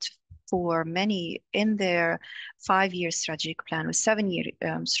that for many in their 5-year strategic plan or 7-year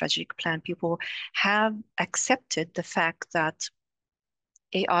strategic plan, people have accepted the fact that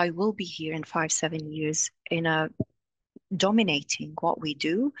AI will be here in 5-7 years in a dominating what we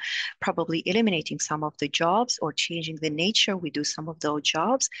do, probably eliminating some of the jobs or changing the nature we do some of those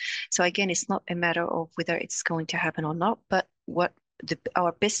jobs. So again, it's not a matter of whether it's going to happen or not, but what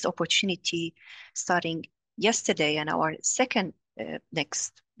our best opportunity starting yesterday and our second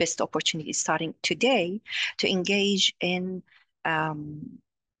next best opportunity starting today to engage in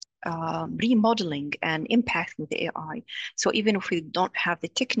remodeling and impacting the AI. So even if we don't have the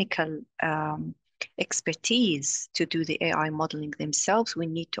technical expertise to do the AI modeling themselves, we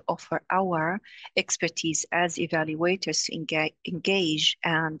need to offer our expertise as evaluators to engage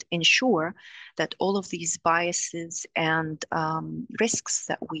and ensure that all of these biases and risks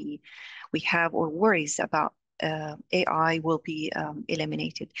that we have or worries about AI will be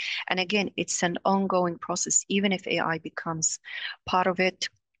eliminated. And again, it's an ongoing process. Even if AI becomes part of it,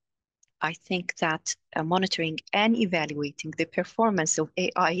 I think that monitoring and evaluating the performance of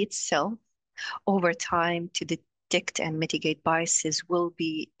AI itself over time to detect and mitigate biases will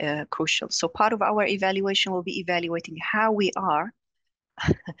be crucial. So part of our evaluation will be evaluating how we are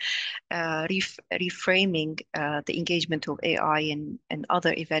reframing the engagement of AI in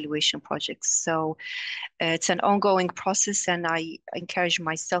other evaluation projects. So it's an ongoing process, and I encourage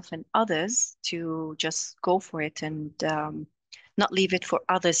myself and others to just go for it and not leave it for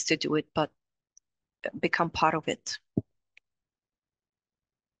others to do it, but become part of it.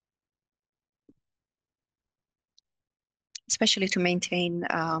 Especially to maintain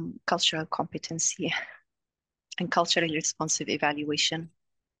cultural competency and culturally responsive evaluation.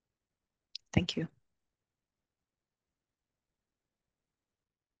 Thank you.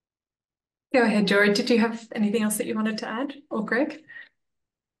 Go ahead, Jory. Did you have anything else that you wanted to add, or Greg?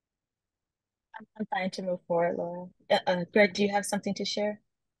 I'm fine to move forward, Laura. Greg, do you have something to share?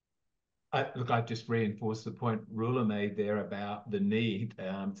 Look, I just reinforce the point Rula made there about the need.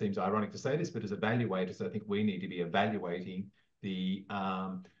 Seems ironic to say this, but as evaluators, I think we need to be evaluating the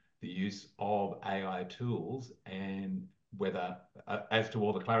use of AI tools and whether, as to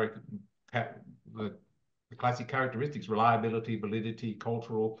all the classic characteristics, reliability, validity,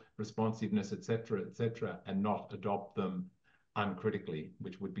 cultural responsiveness, etc., and not adopt them uncritically,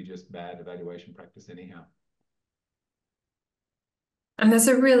 which would be just bad evaluation practice anyhow. And there's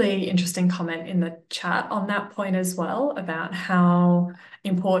a really interesting comment in the chat on that point as well about how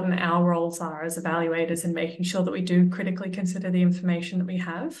important our roles are as evaluators in making sure that we do critically consider the information that we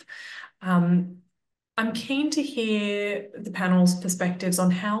have. I'm keen to hear the panel's perspectives on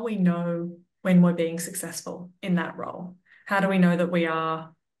how we know when we're being successful in that role. How do we know that we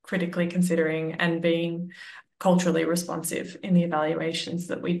are critically considering and being culturally responsive in the evaluations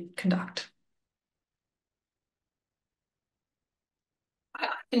that we conduct? I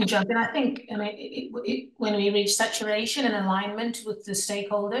can jump in. I think, I mean, when we reach saturation and alignment with the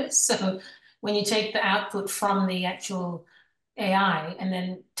stakeholders, so when you take the output from the actual AI and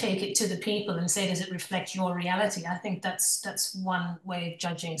then take it to the people and say, does it reflect your reality? I think that's one way of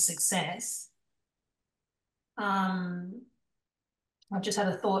judging success. I've just had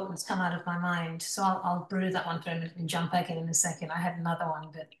a thought that's come out of my mind, so I'll brew that one for a minute and jump back in a second. I had another one,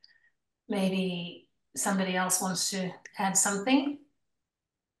 but maybe somebody else wants to add something.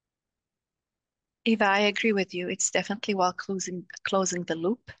 Eva, I agree with you. It's definitely while closing the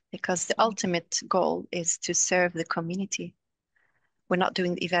loop, because the ultimate goal is to serve the community. We're not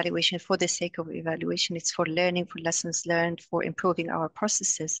doing the evaluation for the sake of evaluation. It's for learning, for lessons learned, for improving our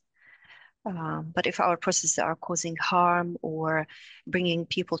processes. But if our processes are causing harm or bringing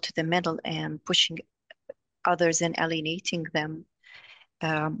people to the middle and pushing others and alienating them,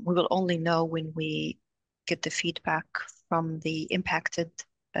 we will only know when we get the feedback from the impacted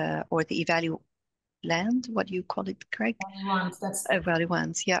or the evaluand, what do you call it, Craig?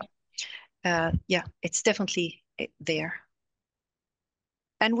 Evaluants, yeah. Yeah, it's definitely there.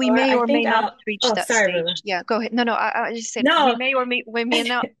 And we may or may not reach that stage. Rula. Yeah, go ahead. No, I just said we may or we may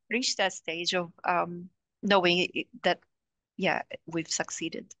not reach that stage of knowing that, yeah, we've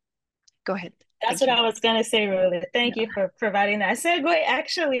succeeded. Go ahead. That's what I was going to say, Rula. Thank you for providing that segue.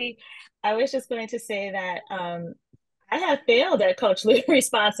 Actually, I was just going to say that I have failed at culturally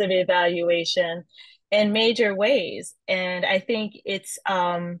responsive evaluation in major ways. And I think it's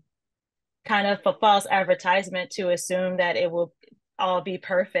kind of a false advertisement to assume that it will all be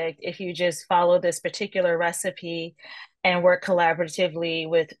perfect if you just follow this particular recipe and work collaboratively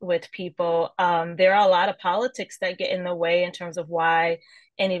with people. There are a lot of politics that get in the way in terms of why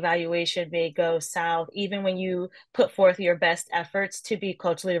an evaluation may go south, even when you put forth your best efforts to be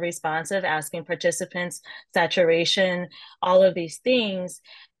culturally responsive, asking participants, saturation, all of these things.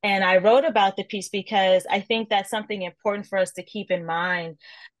 And I wrote about the piece because I think that's something important for us to keep in mind,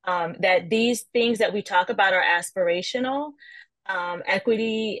 that these things that we talk about are aspirational.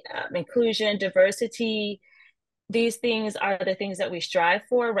 Equity, inclusion, diversity, these things are the things that we strive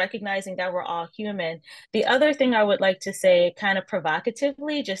for, recognizing that we're all human. The other thing I would like to say, kind of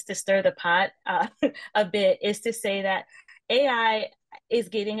provocatively, just to stir the pot a bit, is to say that AI is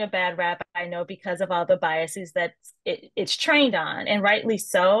getting a bad rap, I know, because of all the biases that it's trained on, and rightly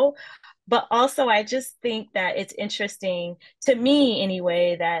so. But also, I just think that it's interesting, to me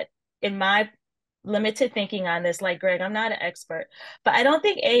anyway, that in my limited thinking on this, like Greg, I'm not an expert, but I don't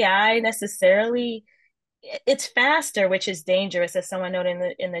think AI necessarily, it's faster, which is dangerous, as someone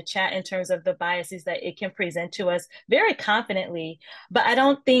noted in the chat, in terms of the biases that it can present to us very confidently. But I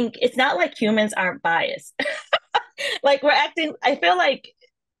don't think, it's not like humans aren't biased. Like, we're acting, I feel like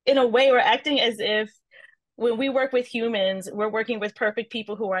in a way we're acting as if when we work with humans, we're working with perfect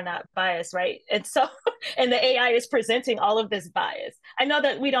people who are not biased, right? And so, and the AI is presenting all of this bias. I know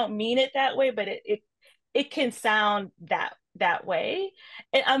that we don't mean it that way, but it can sound that way.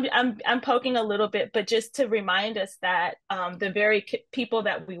 And I'm poking a little bit, but just to remind us that the very people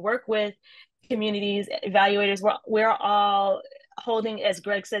that we work with, communities, evaluators, we're all holding, as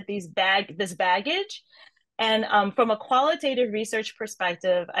Greg said, this baggage. And from a qualitative research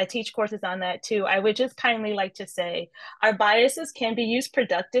perspective, I teach courses on that too. I would just kindly like to say our biases can be used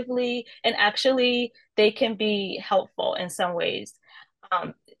productively, and actually they can be helpful in some ways.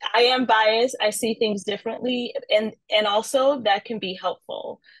 I am biased. I see things differently, and also that can be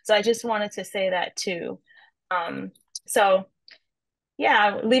helpful. So I just wanted to say that too. So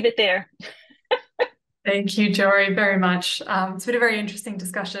yeah, I'll leave it there. Thank you, Jory, very much. It's been a very interesting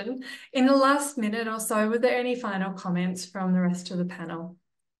discussion. In the last minute or so, were there any final comments from the rest of the panel?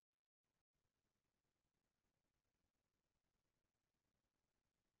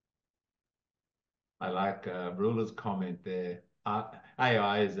 I like Rula's comment there.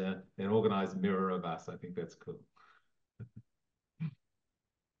 AI is an organized mirror of us. I think that's cool.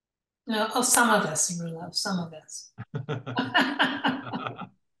 No, of some of us, Rula, of some of us.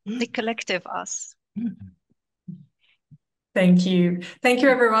 The collective us. Thank you. Thank you,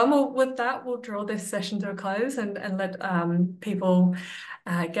 everyone. Well, with that, we'll draw this session to a close and let people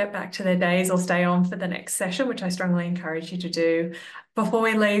get back to their days or stay on for the next session, which I strongly encourage you to do. Before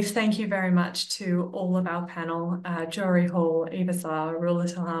we leave, thank you very much to all of our panel, Jory Hall, Eva Saar,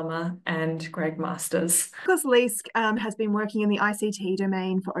 Rula Talama, and Greg Masters. Nicholas Leask has been working in the ICT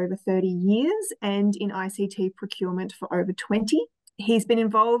domain for over 30 years and in ICT procurement for over 20. He's been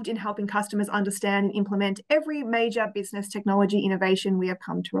involved in helping customers understand and implement every major business technology innovation we have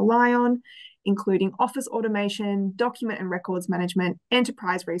come to rely on, including office automation, document and records management,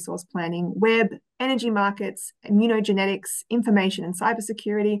 enterprise resource planning, web, energy markets, immunogenetics, information and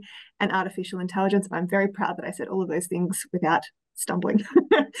cybersecurity, and artificial intelligence. I'm very proud that I said all of those things without stumbling.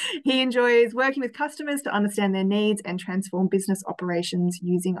 He enjoys working with customers to understand their needs and transform business operations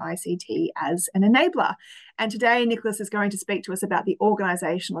using ICT as an enabler. And today, Nicholas is going to speak to us about the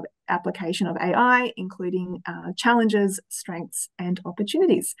organizational application of AI, including challenges, strengths, and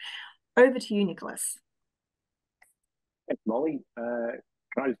opportunities. Over to you, Nicholas. Thanks, Molly. Can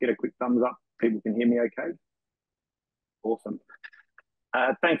I just get a quick thumbs up? People can hear me okay? Awesome.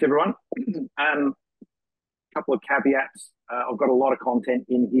 Thanks, everyone. Couple of caveats. I've got a lot of content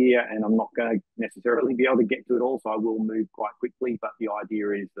in here and I'm not going to necessarily be able to get to it all, so I will move quite quickly, but the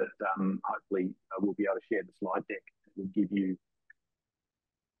idea is that hopefully we'll be able to share the slide deck. It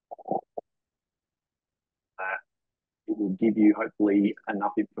will give you hopefully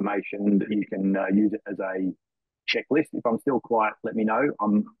enough information that you can use it as a checklist. If I'm still quiet, let me know.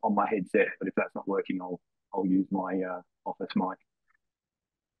 I'm on my headset, but if that's not working, I'll use my office mic.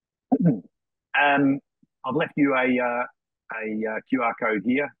 I've left you a QR code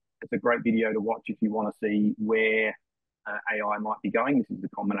here. It's a great video to watch if you want to see where AI might be going. This is a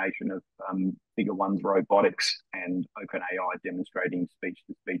combination of Figure One's robotics and OpenAI demonstrating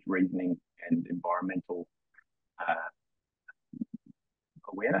speech-to-speech reasoning and environmental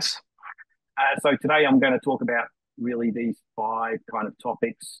awareness. So today I'm going to talk about really these 5 kind of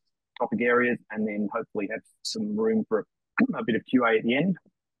topic areas, and then hopefully have some room for a bit of QA at the end.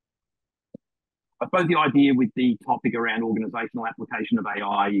 I suppose the idea with the topic around organisational application of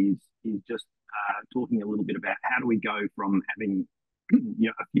AI is just talking a little bit about how do we go from having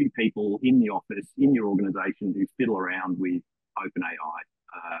a few people in the office, in your organisation, who fiddle around with OpenAI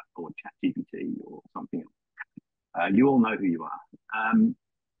or ChatGPT or something else. You all know who you are.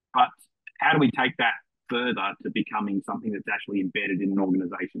 But how do we take that further to becoming something that's actually embedded in an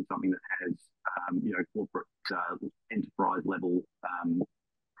organisation, something that has corporate enterprise level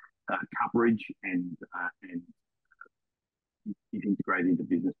coverage and is integrated into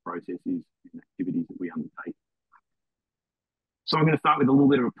business processes and activities that we undertake. So I'm going to start with a little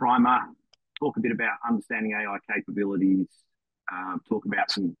bit of a primer, talk a bit about understanding AI capabilities, talk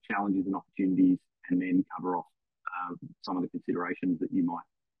about some challenges and opportunities, and then cover off some of the considerations that you might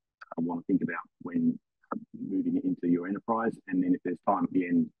want to think about when moving it into your enterprise. And then if there's time at the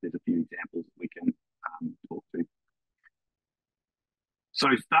end, there's a few examples that we can talk to. So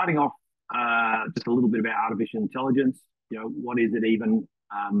starting off, just a little bit about artificial intelligence. What is it even?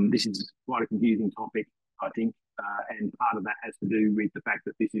 This is quite a confusing topic, I think, and part of that has to do with the fact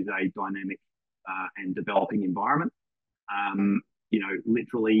that this is a dynamic and developing environment.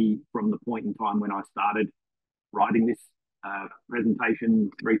 Literally from the point in time when I started writing this presentation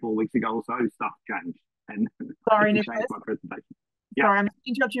 3-4 weeks ago or so, stuff changed. And Sorry, changed Nicholas. my presentation. Yeah. Sorry, I'm going to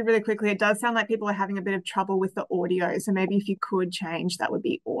interrupt you really quickly. It does sound like people are having a bit of trouble with the audio. So maybe if you could change, that would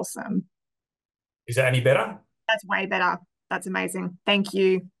be awesome. Is that any better? That's way better. That's amazing. Thank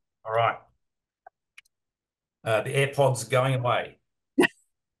you. All right. The AirPods going away.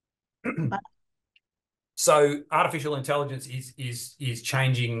 So artificial intelligence is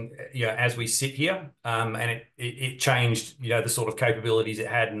changing, as we sit here, and it changed, the sort of capabilities it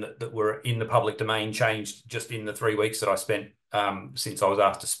had and that were in the public domain changed just in the 3 weeks that I spent since I was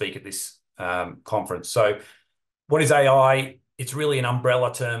asked to speak at this conference. So, what is AI? It's really an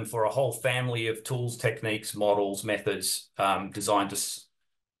umbrella term for a whole family of tools, techniques, models, methods designed to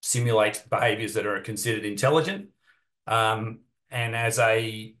simulate behaviours that are considered intelligent. And as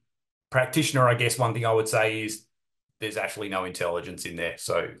a practitioner, I guess one thing I would say is there's actually no intelligence in there.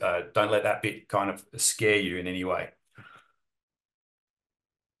 So don't let that bit kind of scare you in any way.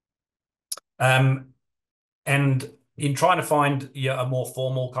 And in trying to find a more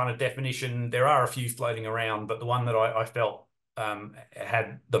formal kind of definition, there are a few floating around, but the one that I felt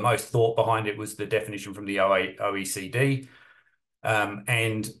had the most thought behind it was the definition from the OECD.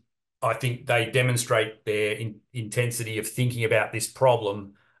 And I think they demonstrate their intensity of thinking about this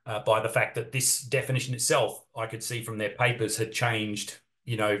problem by the fact that this definition itself, I could see from their papers, had changed,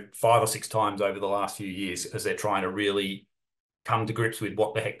 5 or 6 times over the last few years as they're trying to really come to grips with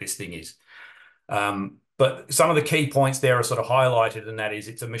what the heck this thing is. But some of the key points there are sort of highlighted, and that is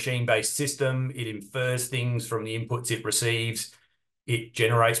it's a machine-based system. It infers things from the inputs it receives. It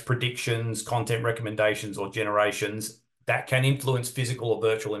generates predictions, content recommendations, or generations that can influence physical or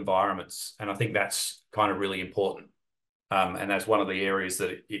virtual environments. And I think that's kind of really important. And that's one of the areas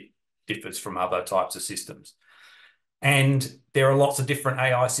that it differs from other types of systems. And there are lots of different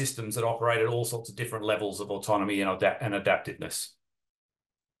AI systems that operate at all sorts of different levels of autonomy and adaptiveness.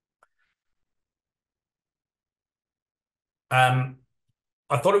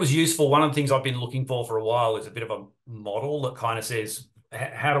 I thought it was useful. One of the things I've been looking for a while is a bit of a model that kind of says,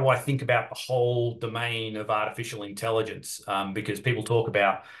 how do I think about the whole domain of artificial intelligence? Because people talk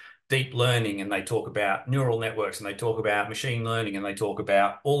about deep learning and they talk about neural networks and they talk about machine learning and they talk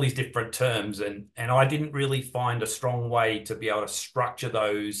about all these different terms. And I didn't really find a strong way to be able to structure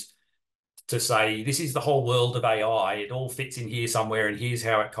those to say, this is the whole world of AI. It all fits in here somewhere and here's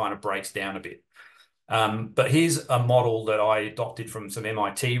how it kind of breaks down a bit. But here's a model that I adopted from some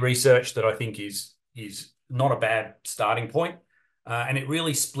MIT research that I think is not a bad starting point. And it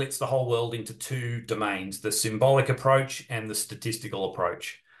really splits the whole world into 2 domains, the symbolic approach and the statistical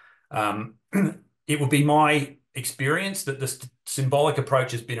approach. It would be my experience that the symbolic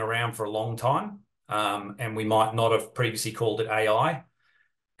approach has been around for a long time, and we might not have previously called it AI.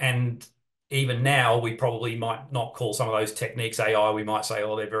 And even now, we probably might not call some of those techniques AI. We might say,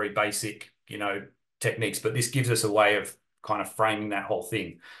 oh, they're very basic, techniques, but this gives us a way of kind of framing that whole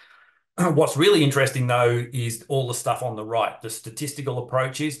thing. What's really interesting, though, is all the stuff on the right, the statistical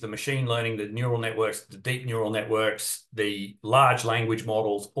approaches, the machine learning, the neural networks, the deep neural networks, the large language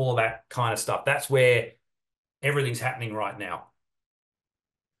models, all of that kind of stuff. That's where everything's happening right now.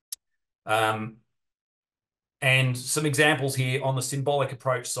 And some examples here on the symbolic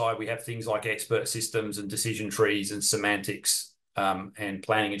approach side, we have things like expert systems and decision trees and semantics and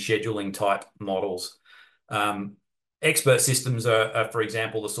planning and scheduling type models. Expert systems are, for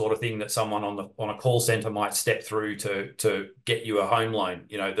example, the sort of thing that someone on a call center might step through to get you a home loan.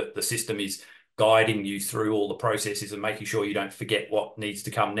 That the system is guiding you through all the processes and making sure you don't forget what needs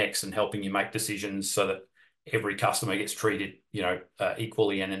to come next and helping you make decisions so that every customer gets treated,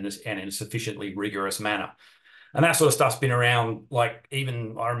 equally and in a sufficiently rigorous manner. And that sort of stuff's been around, like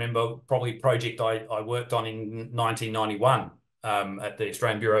even I remember probably a project I worked on in 1991. At the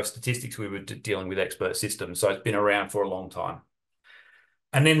Australian Bureau of Statistics, we were dealing with expert systems. So it's been around for a long time.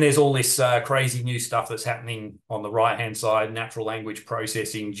 And then there's all this crazy new stuff that's happening on the right-hand side, natural language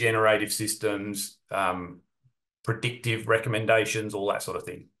processing, generative systems, predictive recommendations, all that sort of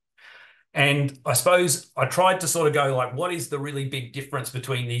thing. And I suppose I tried to sort of go like, what is the really big difference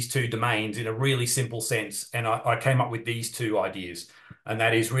between these 2 domains in a really simple sense? And I came up with these 2 ideas. And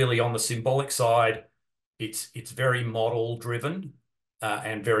that is really on the symbolic side, it's very model driven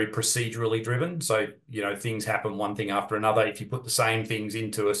and very procedurally driven. So, things happen one thing after another. If you put the same things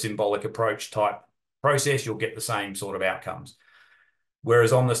into a symbolic approach type process, you'll get the same sort of outcomes.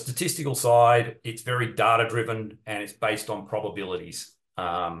 Whereas on the statistical side, it's very data driven and it's based on probabilities.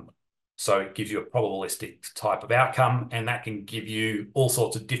 So it gives you a probabilistic type of outcome, and that can give you all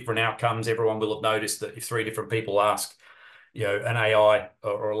sorts of different outcomes. Everyone will have noticed that if 3 different people ask an AI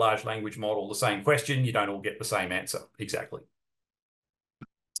or a large language model the same question, you don't all get the same answer exactly.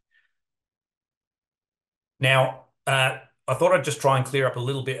 Now, I I thought I'd just try and clear up a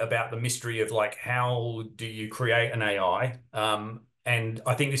little bit about the mystery of like, how do you create an AI? And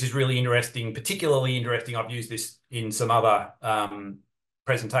I think this is really interesting, particularly interesting. I've used this in some other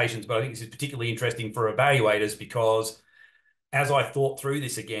presentations, but I think this is particularly interesting for evaluators because as I thought through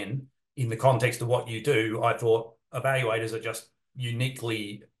this again, in the context of what you do, I thought evaluators are just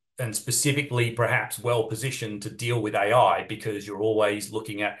uniquely and specifically perhaps well positioned to deal with AI because you're always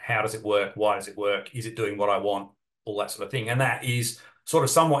looking at how does it work, why does it work, is it doing what I want, all that sort of thing. And that is sort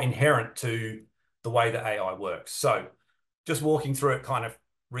of somewhat inherent to the way that AI works. So just walking through it kind of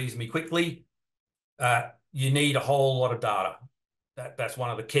reasonably quickly, you need a whole lot of data. That's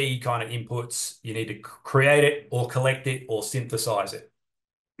one of the key kind of inputs. You need to create it or collect it or synthesize it.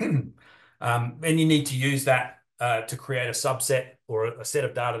 And you need to use that to create a subset or a set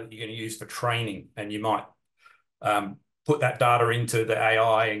of data that you're going to use for training. And you might put that data into the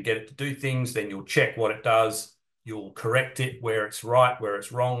AI and get it to do things. Then you'll check what it does. You'll correct it where it's right, where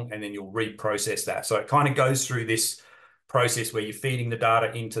it's wrong, and then you'll reprocess that. So it kind of goes through this process where you're feeding the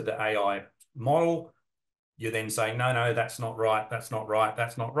data into the AI model. You're then saying, no, that's not right, that's not right,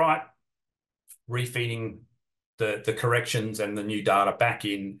 that's not right. Refeeding the corrections and the new data back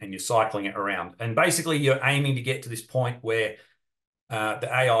in, and you're cycling it around. And basically, you're aiming to get to this point where the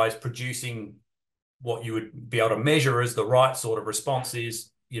AI is producing what you would be able to measure as the right sort of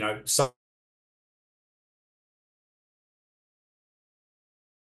responses, so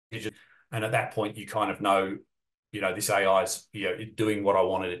and at that point, you kind of know, this AI is doing what I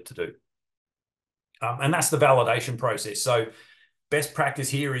wanted it to do. And that's the validation process. So best practice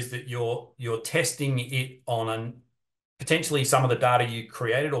here is that you're testing it on potentially some of the data you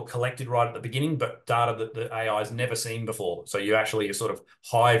created or collected right at the beginning, but data that the AI has never seen before. So you actually have sort of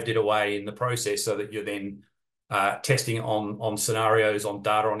hived it away in the process so that you're then testing on scenarios, on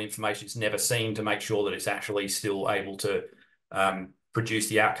data, on information it's never seen to make sure that it's actually still able to produce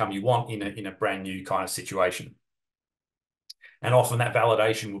the outcome you want in a brand new kind of situation. And often that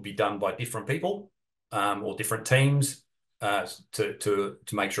validation will be done by different people or different teams to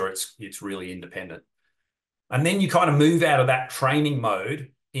make sure it's really independent. And then you kind of move out of that training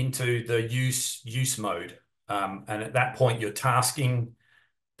mode into the use mode. And at that point, you're tasking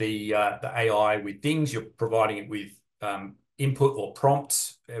the AI with things. You're providing it with input or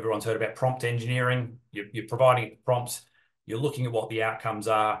prompts. Everyone's heard about prompt engineering. You're providing it prompts. You're looking at what the outcomes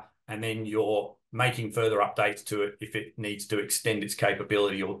are, and then you're making further updates to it if it needs to extend its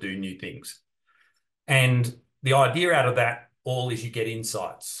capability or do new things. And the idea out of that all is you get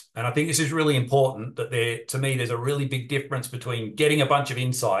insights. And I think this is really important that to me, there's a really big difference between getting a bunch of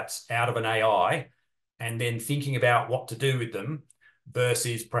insights out of an AI and then thinking about what to do with them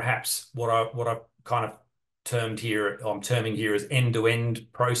versus perhaps what I've kind of terming here as end-to-end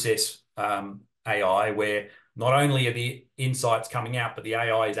process AI, where not only are the insights coming out, but the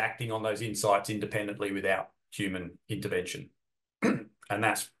AI is acting on those insights independently without human intervention. And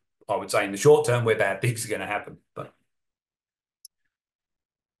that's, I would say, in the short term, where bad things are going to happen.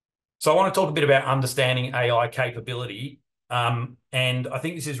 So I want to talk a bit about understanding AI capability. And I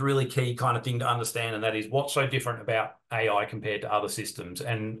think this is a really key kind of thing to understand, and that is what's so different about AI compared to other systems.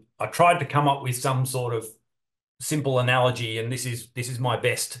 And I tried to come up with some sort of simple analogy, and this is my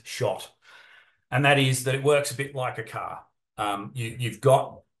best shot. And that is that it works a bit like a car. You've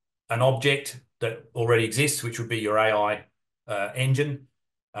got an object that already exists, which would be your AI engine.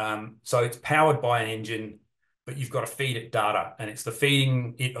 So it's powered by an engine, but you've got to feed it data, and it's the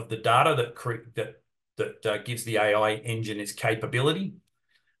feeding it of the data that gives the AI engine its capability.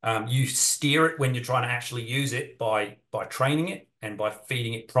 You steer it when you're trying to actually use it by training it and by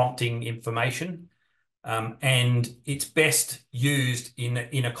feeding it prompting information. And it's best used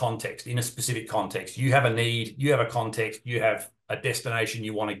in a context, in a specific context. You have a need, you have a context, you have a destination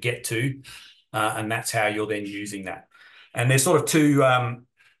you want to get to, and that's how you're then using that. And there's sort of two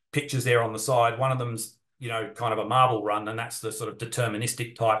pictures there on the side. One of them's, kind of a marble run, and that's the sort of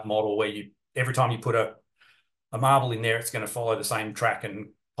deterministic type model where every time you put a marble in there, it's going to follow the same track and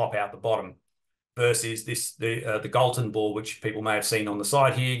pop out the bottom. Versus the Galton ball, which people may have seen on the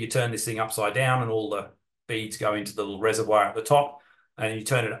side here. You turn this thing upside down and all the beads go into the little reservoir at the top, and you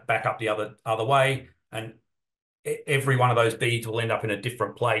turn it back up the other way, and every one of those beads will end up in a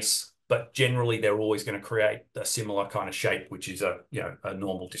different place, but generally they're always going to create a similar kind of shape, which is a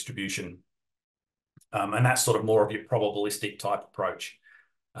normal distribution. And that's sort of more of your probabilistic type approach,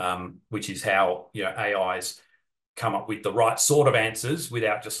 which is how AIs come up with the right sort of answers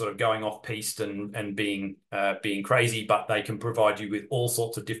without just sort of going off piste and being crazy, but they can provide you with all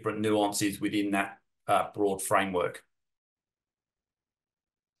sorts of different nuances within that broad framework.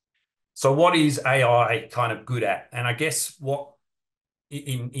 So what is AI kind of good at? And I guess what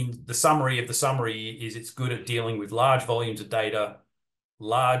in the summary of the summary is it's good at dealing with large volumes of data,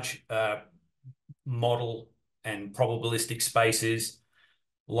 large model and probabilistic spaces,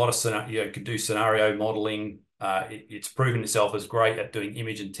 a lot of scenario, could do scenario modeling. It's proven itself as great at doing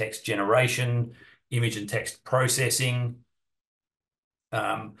image and text generation, image and text processing.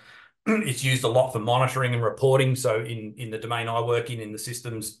 It's used a lot for monitoring and reporting. So in the domain I work in the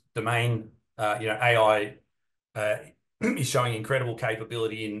systems domain, AI is showing incredible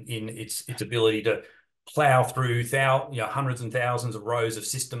capability in its ability to plow through hundreds and thousands of rows of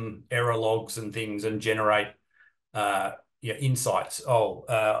system error logs and things and generate insights.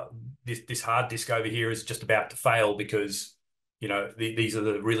 This hard disk over here is just about to fail because these are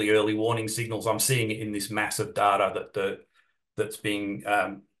the really early warning signals. I'm seeing it in this massive data that's being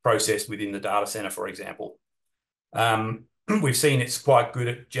processed within the data center, for example. We've seen it's quite good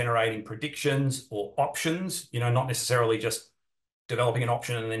at generating predictions or options, not necessarily just developing an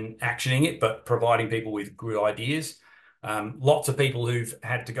option and then actioning it, but providing people with good ideas. Lots of people who've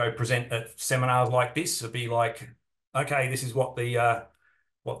had to go present at seminars like this will be like, okay, this is what the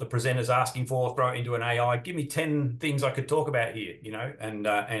presenter's asking for, throw it into an AI, give me 10 things I could talk about here, and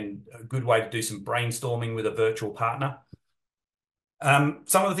a good way to do some brainstorming with a virtual partner.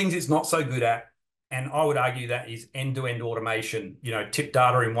 Some of the things it's not so good at, and I would argue that is end-to-end automation, tip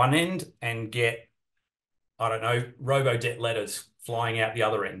data in one end and get, I don't know, robo-debt letters flying out the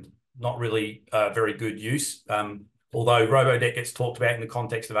other end. Not really very good use. Although robo-debt gets talked about in the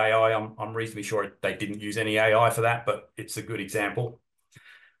context of AI, I'm reasonably sure they didn't use any AI for that, but it's a good example.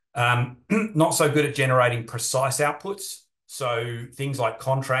 Not so good at generating precise outputs. So things like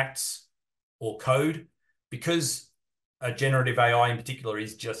contracts or code, because a generative AI in particular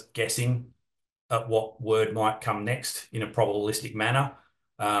is just guessing at what word might come next in a probabilistic manner.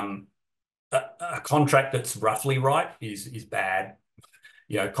 A contract that's roughly right is bad.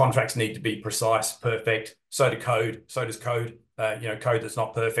 Contracts need to be precise, perfect. So does code. Code that's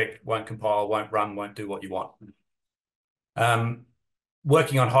not perfect won't compile, won't run, won't do what you want.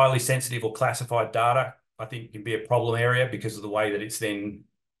 Working on highly sensitive or classified data, I think, can be a problem area because of the way that it's then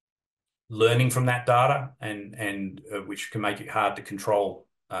learning from that data, and which can make it hard to control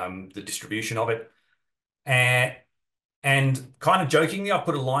the distribution of it. And kind of jokingly, I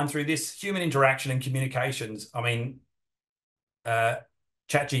put a line through this: human interaction and communications. I mean,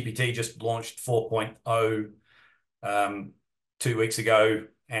 ChatGPT just launched 4.0 2 weeks ago,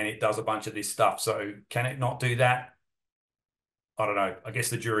 and it does a bunch of this stuff. So can it not do that? I don't know. I guess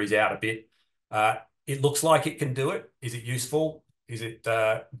the jury's out a bit. It looks like it can do it. Is it useful? Is it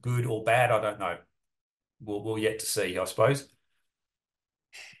good or bad? I don't know. We'll yet to see, I suppose.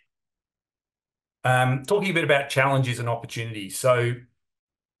 Talking a bit about challenges and opportunities. So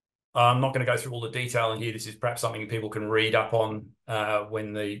I'm not going to go through all the detail in here. This is perhaps something people can read up on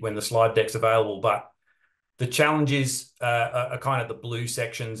when the slide deck's available. But the challenges are kind of the blue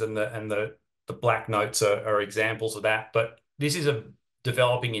sections, and the black notes are examples of that. But this is a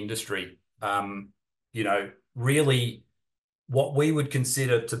developing industry. Really what we would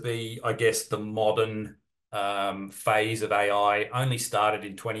consider to be, I guess, the modern phase of AI only started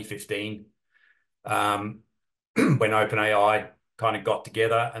in 2015 when OpenAI kind of got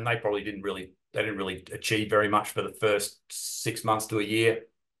together, and they didn't really achieve very much for the first 6 months to a year.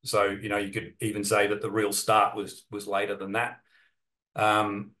 So, you could even say that the real start was later than that.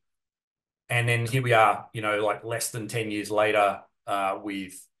 And then here we are, like less than 10 years later,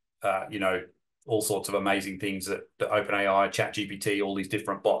 with all sorts of amazing things that OpenAI, ChatGPT, all these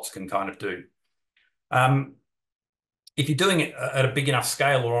different bots can kind of do. If you're doing it at a big enough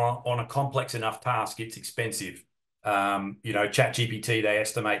scale or on a complex enough task, it's expensive. ChatGPT, they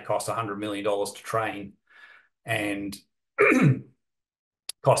estimate, costs $100 million to train, and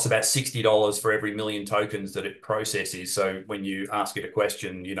costs about $60 for every million tokens that it processes. So when you ask it a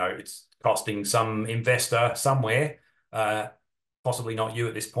question, it's costing some investor somewhere, possibly not you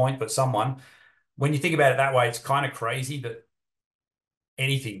at this point, but someone. When you think about it that way, it's kind of crazy that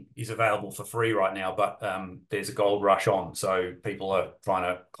anything is available for free right now, but there's a gold rush on, so people are trying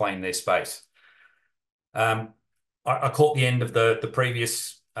to claim their space. I caught the end of the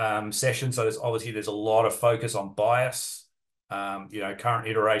previous session, so there's a lot of focus on bias. Current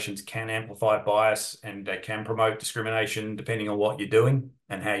iterations can amplify bias, and they can promote discrimination depending on what you're doing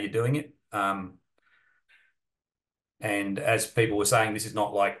and how you're doing it. And as people were saying, this is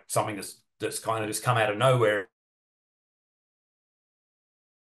not like something that's kind of just come out of nowhere.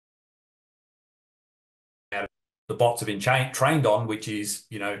 The bots have been trained on, which is,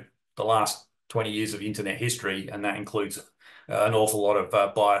 the last 20 years of internet history, and that includes an awful lot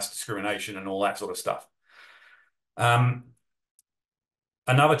of bias, discrimination, and all that sort of stuff.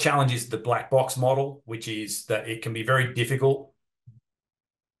 Another challenge is the black box model, which is that it can be very difficult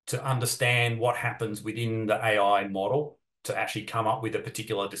to understand what happens within the AI model to actually come up with a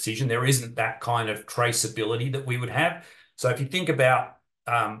particular decision. There isn't that kind of traceability that we would have. So if you think about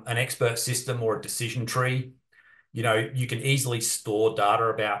an expert system or a decision tree, you know, you can easily store data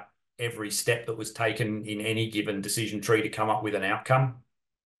about every step that was taken in any given decision tree to come up with an outcome.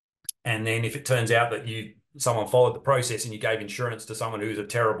 And then if it turns out that someone followed the process and you gave insurance to someone who's a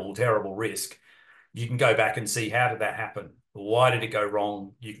terrible, terrible risk, you can go back and see, how did that happen? Why did it go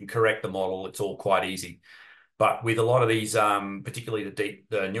wrong? You can correct the model. It's all quite easy. But with a lot of these, particularly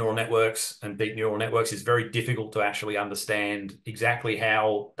the neural networks and deep neural networks, it's very difficult to actually understand exactly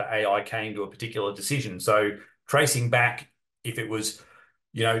how the AI came to a particular decision. So tracing back, if it was,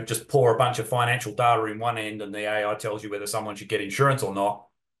 you know, just pour a bunch of financial data in one end and the AI tells you whether someone should get insurance or not,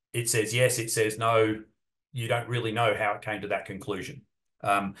 it says yes, it says no. You don't really know how it came to that conclusion.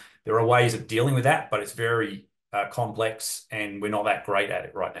 There are ways of dealing with that, but it's very complex, and we're not that great at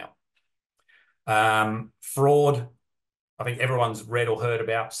it right now. Fraud, I think everyone's read or heard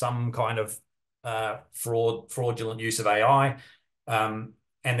about some kind of fraudulent use of AI. And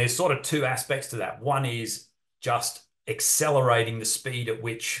there's sort of two aspects to that. One is just accelerating the speed at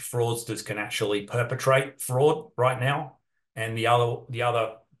which fraudsters can actually perpetrate fraud right now. And the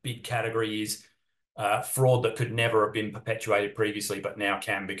other big category is fraud that could never have been perpetuated previously, but now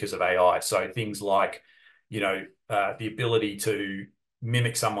can because of AI. So things like, you know, the ability to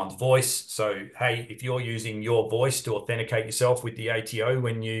mimic someone's voice. So, hey, if you're using your voice to authenticate yourself with the ATO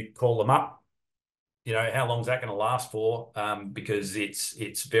when you call them up, you know, how long is that going to last for? Because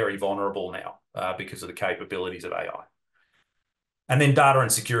it's very vulnerable now because of the capabilities of AI. And then data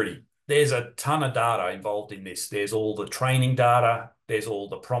and security. There's a ton of data involved in this. There's all the training data, there's all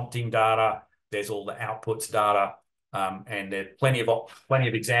the prompting data, there's all the outputs data, and there's plenty of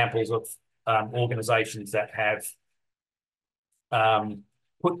examples of organizations that have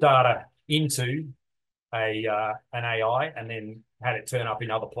put data into an AI and then had it turn up in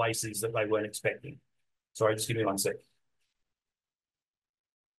other places that they weren't expecting. Sorry, just give me one sec.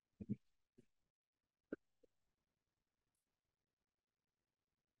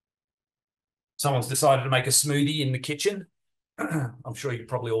 Someone's decided to make a smoothie in the kitchen. I'm sure you can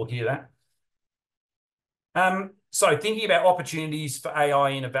probably all hear that. So thinking about opportunities for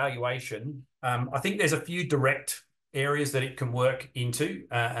AI in evaluation, I think there's a few direct areas that it can work into,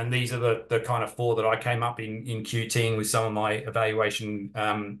 and these are the kind of four that I came up in QTing with some of my evaluation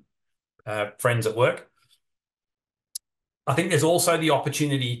friends at work. I think there's also the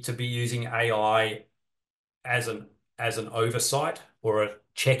opportunity to be using AI as an oversight or a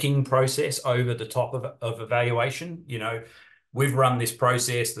checking process over the top of evaluation. You know, we've run this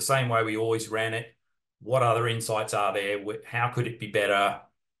process the same way we always ran it. What other insights are there? How could it be better?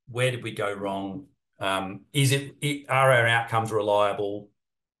 Where did we go wrong? Are our outcomes reliable?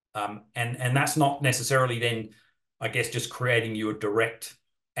 And that's not necessarily then, I guess, just creating you a direct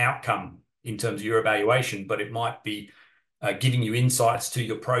outcome in terms of your evaluation, but it might be giving you insights to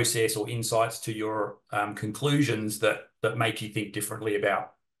your process or insights to your conclusions that make you think differently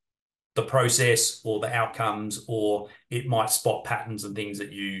about the process or the outcomes, or it might spot patterns and things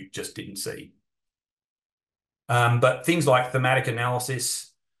that you just didn't see. But things like thematic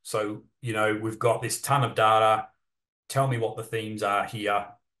analysis. So, you know, we've got this ton of data. Tell me what the themes are here.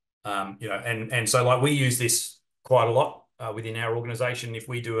 You know, and so like we use this quite a lot within our organization. If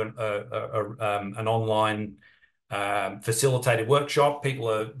we do an online facilitated workshop, people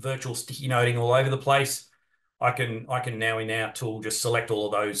are virtual sticky noting all over the place. I can now in our tool just select all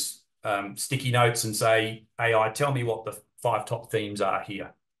of those sticky notes and say, AI, tell me what the 5 top themes are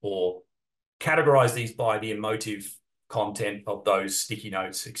here, or categorize these by the emotive content of those sticky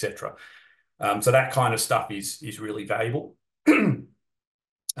notes, etc. So that kind of stuff is really valuable.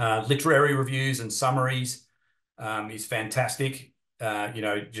 Literary reviews and summaries is fantastic. You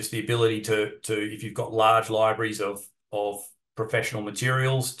know, just the ability to if you've got large libraries of professional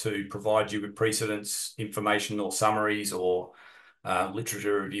materials, to provide you with precedence information or summaries or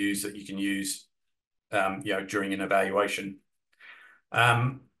literature reviews that you can use, you know, during an evaluation.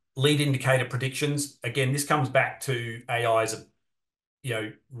 Lead indicator predictions. Again, this comes back to AI's, you know,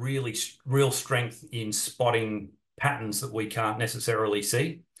 real strength in spotting patterns that we can't necessarily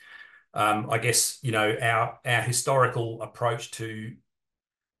see. I guess, you know, our historical approach to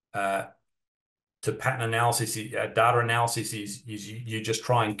pattern analysis, data analysis is you just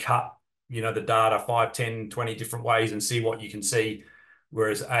try and cut, you know, the data 5, 10, 20 different ways and see what you can see.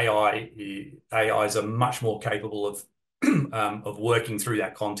 Whereas AIs are much more capable of of working through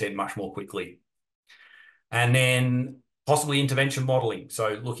that content much more quickly. And then possibly intervention modeling.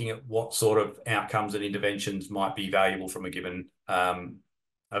 So looking at what sort of outcomes and interventions might be valuable from a given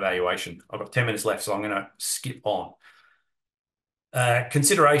evaluation. I've got 10 minutes left, so I'm going to skip on.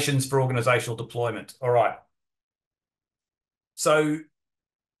 Considerations for organizational deployment. All right. So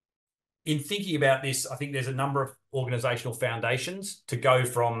in thinking about this, I think there's a number of organizational foundations to go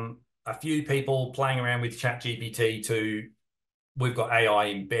from a few people playing around with ChatGPT to we've got AI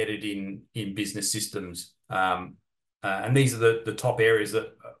embedded in business systems. And these are the top areas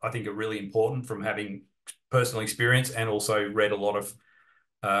that I think are really important from having personal experience and also read a lot of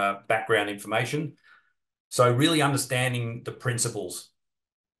background information. So really understanding the principles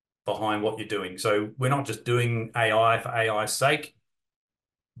behind what you're doing. So we're not just doing AI for AI's sake.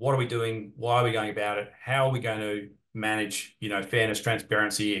 What are we doing? Why are we going about it? How are we going to manage, fairness,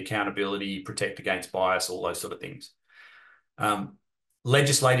 transparency, accountability, protect against bias, all those sort of things.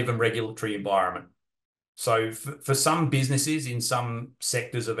 Legislative and regulatory environment. So for some businesses in some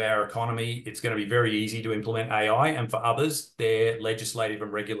sectors of our economy, it's going to be very easy to implement AI. And for others, their legislative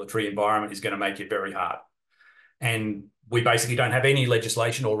and regulatory environment is going to make it very hard. And we basically don't have any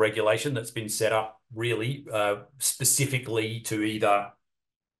legislation or regulation that's been set up really specifically to either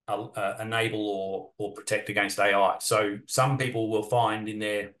enable or protect against AI. So some people will find in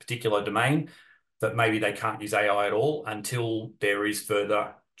their particular domain that maybe they can't use AI at all until there is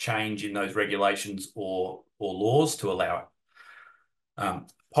further change in those regulations or laws to allow it.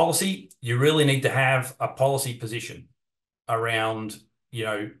 Policy, you really need to have a policy position around,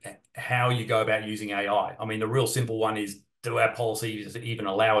 how you go about using AI. I mean, the real simple one is, do our policies even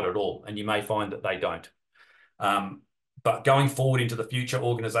allow it at all? And you may find that they don't. But going forward into the future,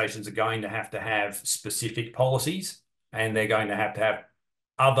 organizations are going to have specific policies, and they're going to have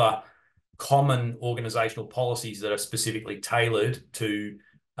other common organizational policies that are specifically tailored to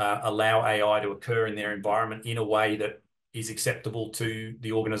allow AI to occur in their environment in a way that is acceptable to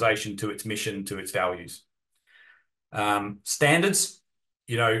the organization, to its mission, to its values. Standards,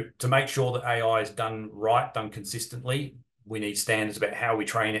 to make sure that AI is done right, done consistently, we need standards about how we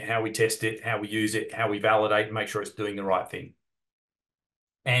train it, how we test it, how we use it, how we validate and make sure it's doing the right thing.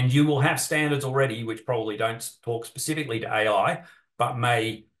 And you will have standards already which probably don't talk specifically to AI, but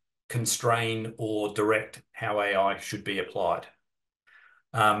may constrain or direct how AI should be applied.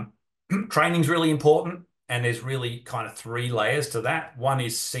 Training is really important, and there's really kind of 3 layers to that. One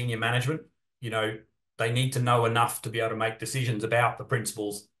is senior management. They need to know enough to be able to make decisions about the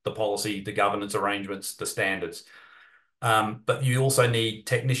principles, the policy, the governance arrangements, the standards. But you also need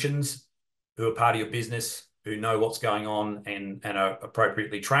technicians who are part of your business, who know what's going on and are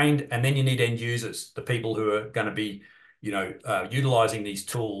appropriately trained. And then you need end users, the people who are going to be, utilizing these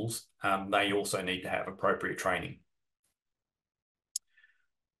tools. They also need to have appropriate training.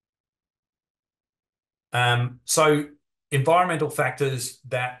 So environmental factors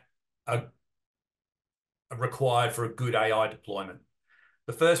that are required for a good AI deployment.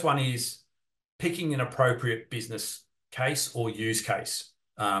 The first one is picking an appropriate business case or use case.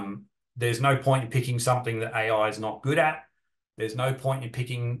 There's no point in picking something that AI is not good at. There's no point in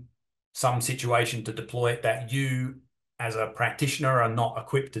picking some situation to deploy it that you as a practitioner are not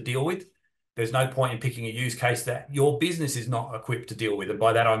equipped to deal with. There's no point in picking a use case that your business is not equipped to deal with. And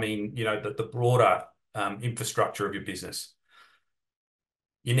by that, I mean, the broader infrastructure of your business.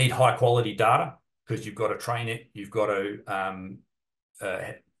 You need high quality data because you've got to train it. You've got to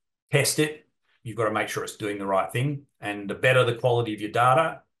test it. You've got to make sure it's doing the right thing. And the better the quality of your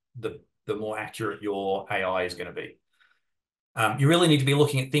data, the more accurate your AI is going to be. You really need to be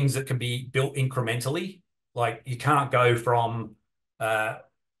looking at things that can be built incrementally. Like you can't go from, I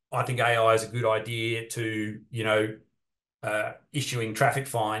think AI is a good idea to, issuing traffic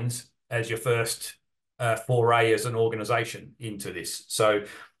fines as your first foray as an organization into this. So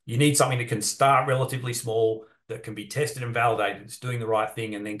you need something that can start relatively small, that can be tested and validated, it's doing the right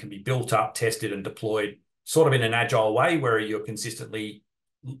thing, and then can be built up, tested and deployed sort of in an agile way where you're consistently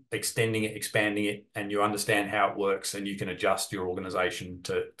extending it, expanding it, and you understand how it works and you can adjust your organization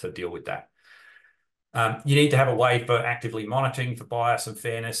to deal with that. You need to have a way for actively monitoring for bias and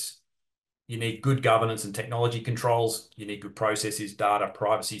fairness. You need good governance and technology controls. You need good processes, data,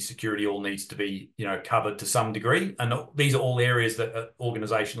 privacy, security, all needs to be, covered to some degree. And these are all areas that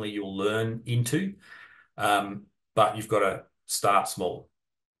organizationally you'll learn into, but you've got to start small.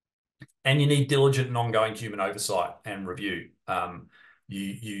 And you need diligent and ongoing human oversight and review.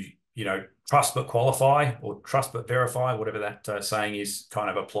 Trust but qualify, or trust but verify, whatever that saying is, kind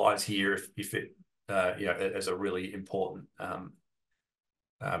of applies here if it, as a really important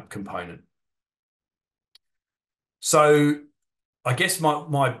component. So I guess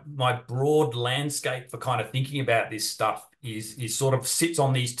my broad landscape for kind of thinking about this stuff is sort of sits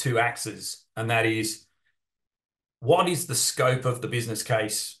on these two axes, and that is, what is the scope of the business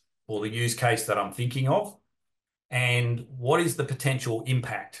case or the use case that I'm thinking of, and what is the potential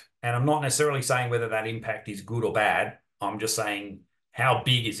impact? And I'm not necessarily saying whether that impact is good or bad. I'm just saying, how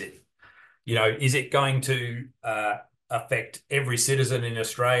big is it? You know, is it going to affect every citizen in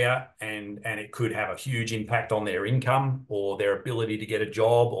Australia, and it could have a huge impact on their income or their ability to get a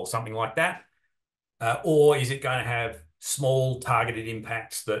job or something like that? Or is it going to have small targeted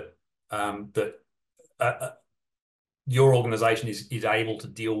impacts that your organization is able to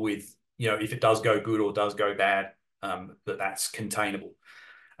deal with, you know, if it does go good or does go bad, that's containable.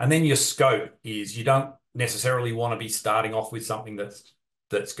 And then your scope is, you don't necessarily want to be starting off with something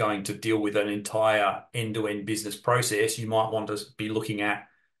that's going to deal with an entire end-to-end business process. You might want to be looking at,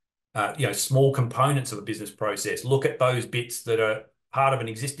 you know, small components of a business process. Look at those bits that are part of an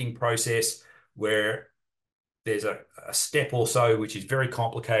existing process where there's a step or so which is very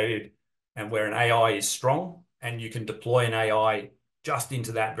complicated, and where an AI is strong, and you can deploy an AI just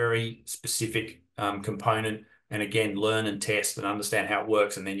into that very specific component, and again, learn and test and understand how it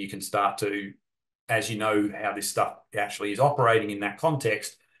works. And then you can start to, as you know how this stuff actually is operating in that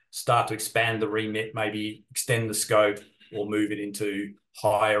context, start to expand the remit, maybe extend the scope, or move it into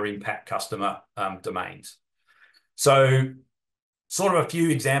higher impact customer domains. So sort of a few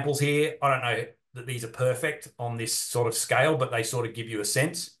examples here. I don't know that these are perfect on this sort of scale, but they sort of give you a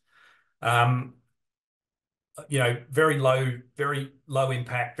sense. You know, very low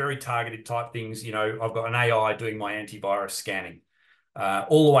impact, very targeted type things. You know, I've got an AI doing my antivirus scanning,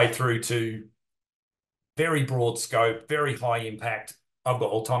 all the way through to very broad scope, very high impact. I've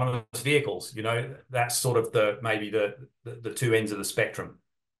got autonomous vehicles. You know, that's sort of maybe the two ends of the spectrum.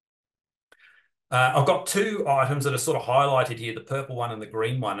 I've got two items that are sort of highlighted here, the purple one and the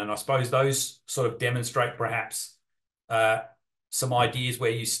green one, and I suppose those sort of demonstrate perhaps some ideas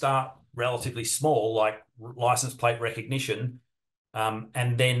where you start relatively small, like license plate recognition,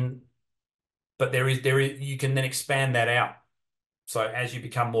 and then, but there is you can then expand that out. So as you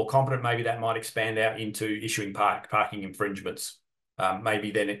become more competent, maybe that might expand out into issuing parking infringements.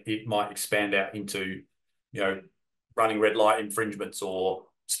 Maybe then it might expand out into, you know, running red light infringements or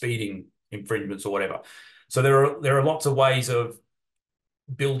speeding infringements or whatever. So there are lots of ways of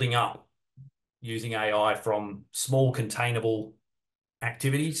building up using AI, from small containable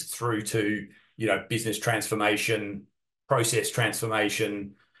activities through to, you know, business transformation, process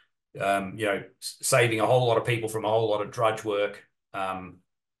transformation, you know, saving a whole lot of people from a whole lot of drudge work, and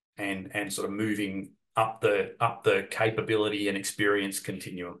sort of moving up the capability and experience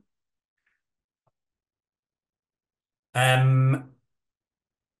continuum.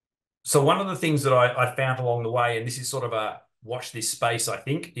 So one of the things that I found along the way, and this is sort of a watch this space, I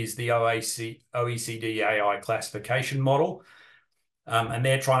think, is the OECD AI classification model. And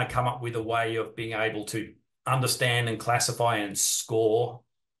they're trying to come up with a way of being able to understand and classify and score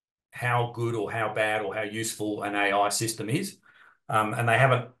how good or how bad or how useful an AI system is. And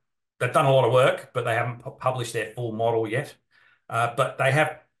they've done a lot of work, but they haven't published their full model yet. But they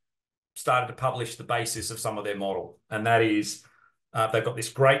have started to publish the basis of some of their model. And that is, they've got this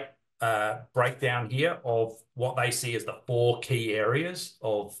great breakdown here of what they see as the 4 key areas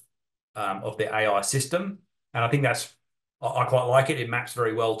of their AI system. And I think I quite like it. It maps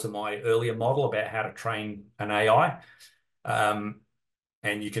very well to my earlier model about how to train an AI.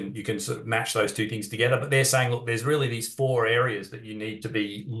 And you can sort of match those two things together. But they're saying, look, there's really these 4 areas that you need to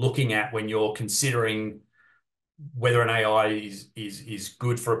be looking at when you're considering whether an AI is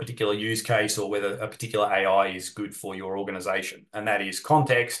good for a particular use case, or whether a particular AI is good for your organization. And that is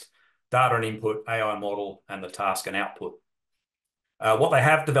context, data and input, AI model, and the task and output. What they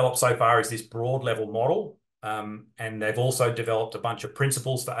have developed so far is this broad level model. And they've also developed a bunch of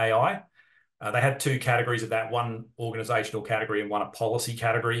principles for AI. They had 2 categories of that, one organizational category and one a policy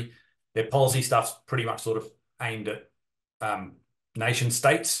category. Their policy stuff's pretty much sort of aimed at nation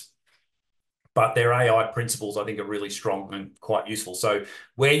states, but their AI principles, I think, are really strong and quite useful. So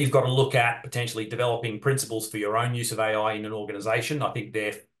where you've got to look at potentially developing principles for your own use of AI in an organization, I think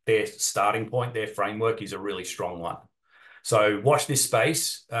their starting point, their framework is a really strong one. So watch this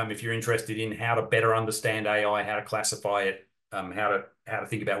space if you're interested in how to better understand AI, how to classify it, how to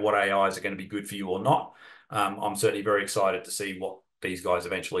think about what AIs are going to be good for you or not. I'm certainly very excited to see what these guys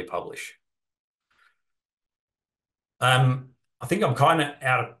eventually publish. I think I'm kind of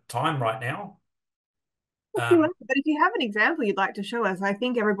out of time right now. But if you have an example you'd like to show us, I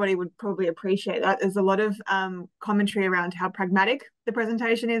think everybody would probably appreciate that. There's a lot of commentary around how pragmatic the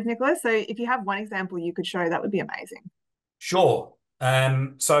presentation is, Nicholas. So if you have one example you could show, that would be amazing. Sure.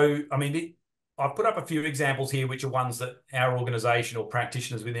 So, I mean, I've put up a few examples here, which are ones that our organisation or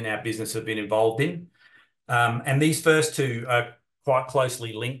practitioners within our business have been involved in. And these first two are quite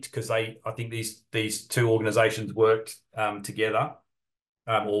closely linked because I think these two organisations worked together,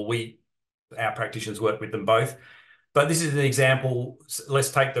 or our practitioners work with them both. But this is an example.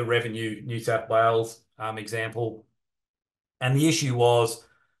 Let's take the Revenue New South Wales example. And the issue was,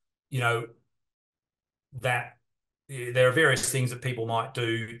 that there are various things that people might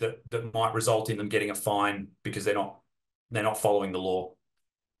do that might result in them getting a fine because they're not following the law.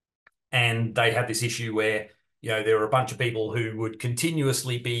 And they had this issue where, there were a bunch of people who would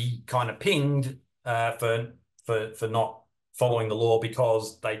continuously be kind of pinged for not following the law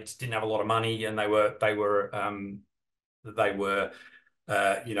because they just didn't have a lot of money and had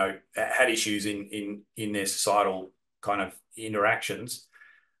issues in their societal kind of interactions,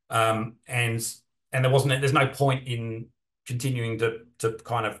 and there's no point in continuing to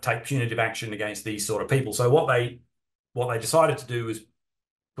kind of take punitive action against these sort of people. So what they decided to do was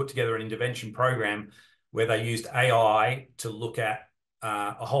put together an intervention program where they used AI to look at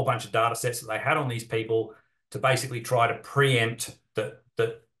a whole bunch of data sets that they had on these people to basically try to preempt that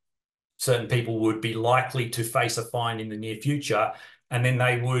certain people would be likely to face a fine in the near future. And then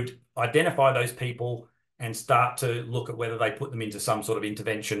they would identify those people and start to look at whether they put them into some sort of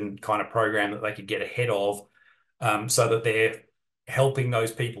intervention kind of program that they could get ahead of, so that they're helping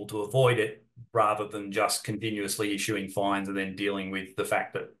those people to avoid it rather than just continuously issuing fines and then dealing with the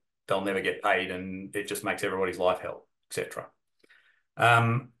fact that they'll never get paid and it just makes everybody's life hell, etc.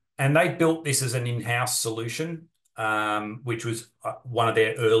 And they built this as an in-house solution, which was one of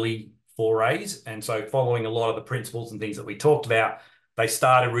their early forays. And so following a lot of the principles and things that we talked about, they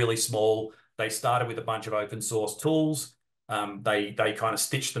started really small. They started with a bunch of open source tools. They kind of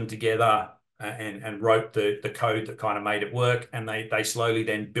stitched them together and wrote the code that kind of made it work. And they slowly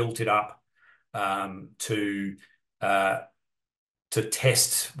then built it up to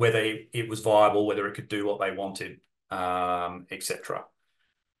test whether it was viable, whether it could do what they wanted, etc.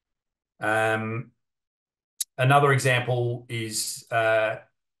 Another example is the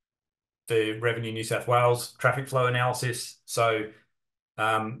Revenue New South Wales traffic flow analysis. So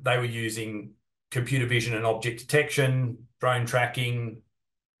they were using computer vision and object detection, drone tracking,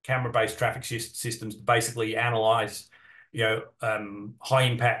 camera-based traffic systems to basically analyze,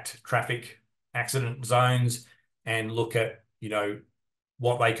 high-impact traffic accident zones and look at,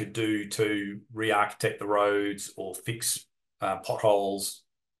 what they could do to re-architect the roads or fix potholes,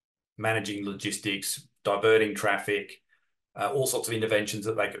 managing logistics, diverting traffic, all sorts of interventions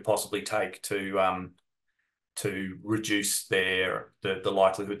that they could possibly take to reduce the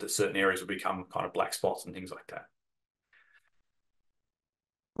likelihood that certain areas would become kind of black spots and things like that.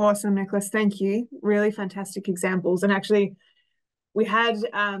 Awesome, Nicholas. Thank you. Really fantastic examples. And actually, we had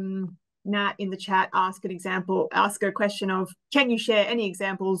Nat in the chat ask a question of, can you share any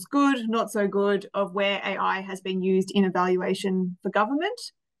examples, good, not so good, of where AI has been used in evaluation for government,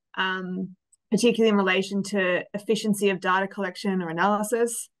 particularly in relation to efficiency of data collection or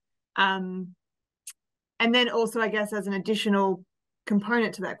analysis. And then also, I guess, as an additional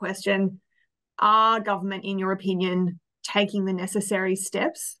component to that question, are government, in your opinion, taking the necessary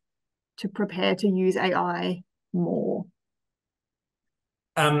steps to prepare to use AI more?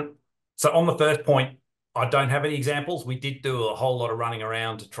 So on the first point, I don't have any examples. We did do a whole lot of running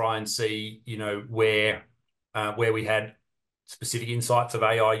around to try and see, where we had specific insights of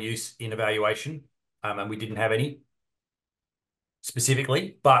AI use in evaluation, and we didn't have any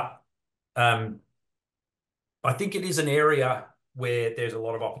specifically. But I think it is an area where there's a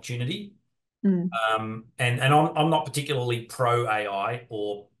lot of opportunity. And I'm not particularly pro AI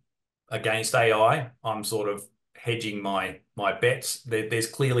or against AI. I'm sort of hedging my bets. There's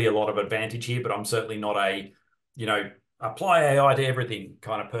clearly a lot of advantage here, but I'm certainly not a, apply AI to everything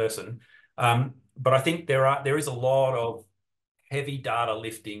kind of person. But I think there is a lot of heavy data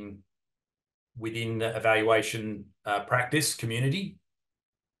lifting within the evaluation practice community.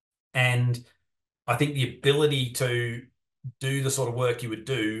 And I think the ability to do the sort of work you would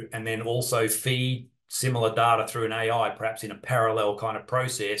do and then also feed similar data through an AI, perhaps in a parallel kind of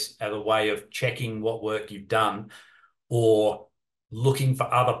process as a way of checking what work you've done or looking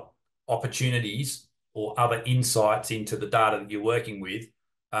for other opportunities or other insights into the data that you're working with,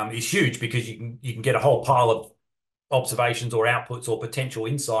 is huge, because you can get a whole pile of observations or outputs or potential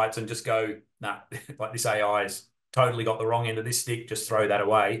insights and just go, nah, like this AI has totally got the wrong end of this stick, just throw that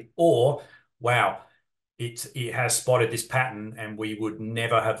away. Or, wow, it has spotted this pattern, and we would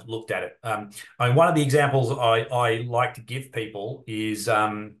never have looked at it. I mean, one of the examples I like to give people is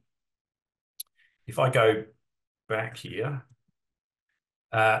if I go back here,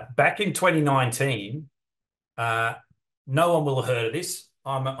 back in 2019, no one will have heard of this.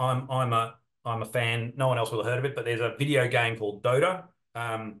 I'm a fan. No one else will have heard of it, but there's a video game called Dota.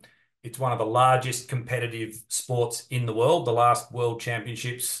 It's one of the largest competitive sports in the world. The last World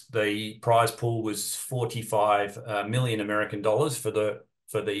Championships, the prize pool was 45 million American dollars for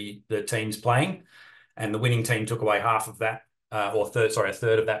the teams playing, and the winning team took away half of that, a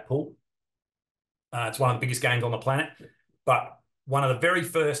third of that pool. It's one of the biggest games on the planet. But one of the very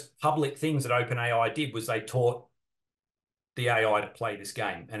first public things that OpenAI did was they taught the AI to play this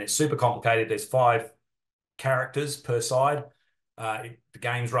game, and it's super complicated. There's 5 characters per side. The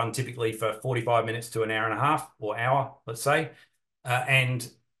games run typically for 45 minutes to an hour and a half, or hour, let's say, and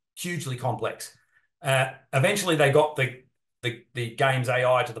hugely complex. Eventually, they got the game's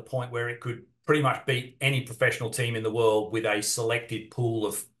AI to the point where it could pretty much beat any professional team in the world with a selected pool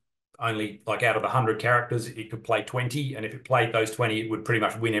of only, like, out of 100 characters, it could play 20, and if it played those 20, it would pretty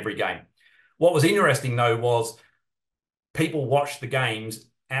much win every game. What was interesting, though, was people watched the games,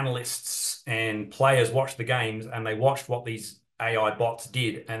 analysts and players watched the games, and they watched what these AI bots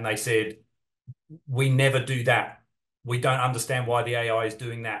did, and they said, we never do that. We don't understand why the AI is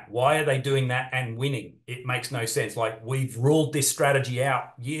doing that. Why are they doing that and winning? It makes no sense. Like, we've ruled this strategy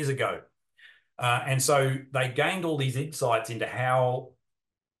out years ago. And so they gained all these insights into how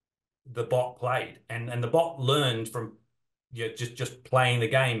the bot played. And the bot learned from just playing the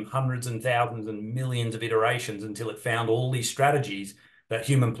game, hundreds and thousands and millions of iterations, until it found all these strategies that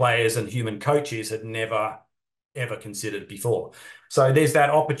human players and human coaches had never ever considered before. So there's that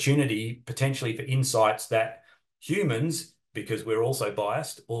opportunity potentially for insights that humans, because we're also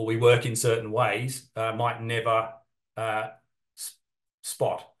biased or we work in certain ways, might never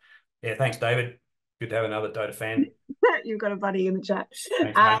spot. Yeah, thanks, David. Good to have another Dota fan. You've got a buddy in the chat.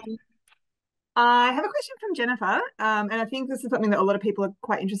 Thanks, I have a question from Jennifer, and I think this is something that a lot of people are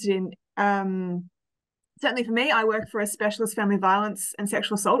quite interested in. Certainly for me, I work for a specialist family violence and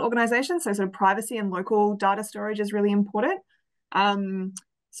sexual assault organization, so sort of privacy and local data storage is really important.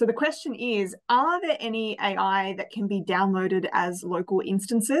 So the question is, are there any AI that can be downloaded as local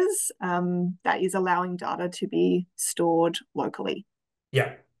instances that is allowing data to be stored locally?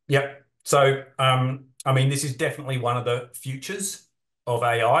 Yeah. So, I mean, this is definitely one of the futures of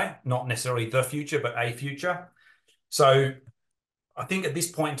AI, not necessarily the future, but a future. So I think at this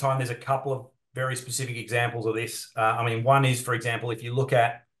point in time, there's a couple of very specific examples of this. I mean, one is, for example, if you look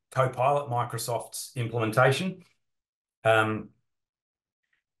at Copilot, Microsoft's implementation,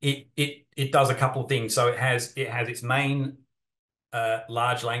 it does a couple of things. So it has its main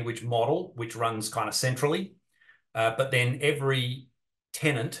large language model, which runs kind of centrally, but then every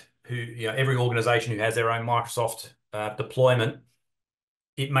tenant every organization who has their own Microsoft deployment,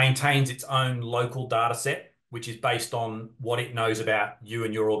 it maintains its own local data set, which is based on what it knows about you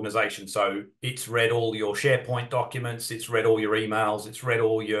and your organization. So it's read all your SharePoint documents, it's read all your emails, it's read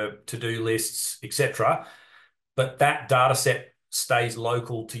all your to-do lists, etc. But that data set stays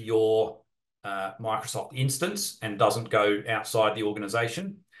local to your Microsoft instance and doesn't go outside the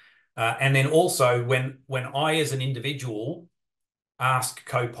organization. And then also when I, as an individual, ask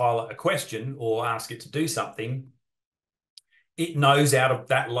Copilot a question or ask it to do something, it knows out of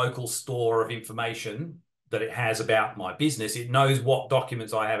that local store of information that it has about my business, it knows what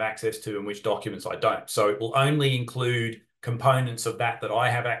documents I have access to and which documents I don't. So it will only include components of that I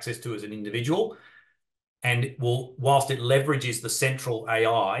have access to as an individual. And it will, whilst it leverages the central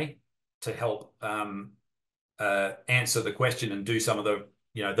AI to help answer the question and do some of the,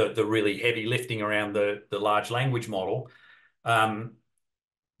 the really heavy lifting around the large language model, the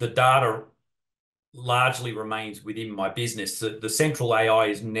data largely remains within my business. The central AI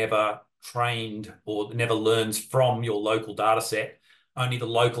is never trained or never learns from your local data set. Only the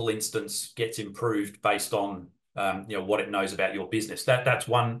local instance gets improved based on what it knows about your business. That's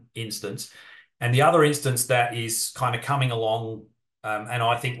one instance. And the other instance that is kind of coming along, and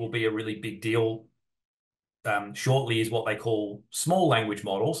I think will be a really big deal shortly, is what they call small language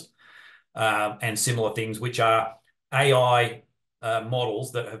models and similar things, which are AI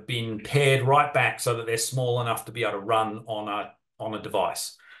models that have been paired right back so that they're small enough to be able to run on a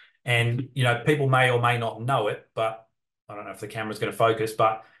device. And people may or may not know it, but I don't know if the camera's going to focus,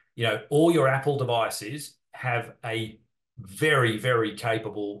 but all your Apple devices have a very, very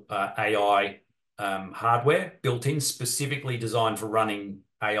capable AI hardware built in, specifically designed for running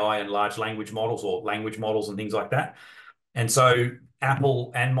AI and large language models or language models and things like that. And so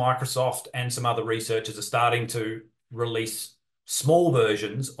Apple and Microsoft and some other researchers are starting to release small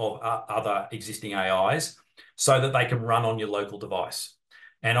versions of other existing AIs so that they can run on your local device.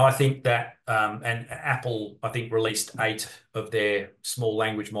 And I think that, and Apple, I think, released 8 of their small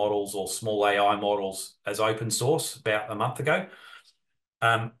language models or small AI models as open source about a month ago.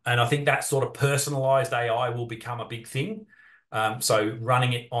 And I think that sort of personalized AI will become a big thing. So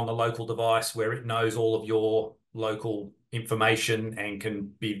running it on the local device where it knows all of your local information and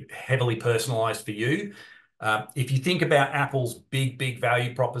can be heavily personalized for you. If you think about Apple's big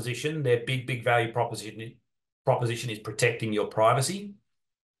value proposition, their big value proposition is protecting your privacy.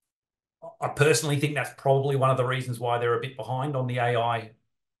 I personally think that's probably one of the reasons why they're a bit behind on the AI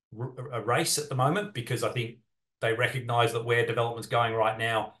race at the moment, because I think they recognize that where development's going right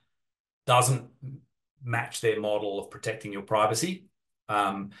now doesn't match their model of protecting your privacy.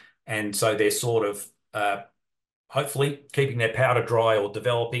 And so they're sort of hopefully keeping their powder dry or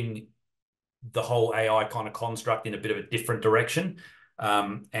developing the whole AI kind of construct in a bit of a different direction.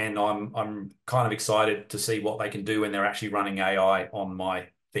 And I'm kind of excited to see what they can do when they're actually running AI on my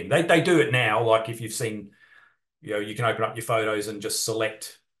thing. They do it now. Like if you've seen, you can open up your photos and just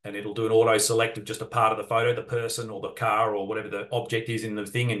select, and it'll do an auto select of just a part of the photo, the person or the car or whatever the object is in the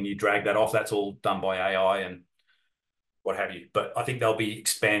thing, and you drag that off. That's all done by AI and what have you. But I think they'll be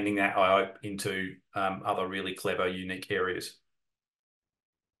expanding that, I hope, into other really clever, unique areas.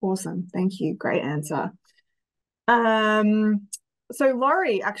 Awesome. Thank you. Great answer. So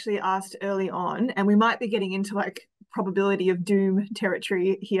Laurie actually asked early on, and we might be getting into like probability of doom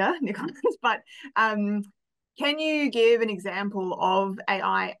territory here, Nicholas, but can you give an example of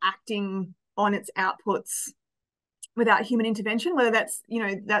AI acting on its outputs without human intervention, whether that's,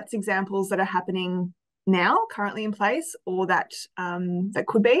 that's examples that are happening now, currently in place, or that that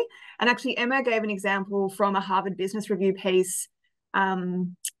could be? And actually, Emma gave an example from a Harvard Business Review piece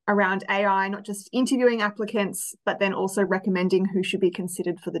around AI, not just interviewing applicants, but then also recommending who should be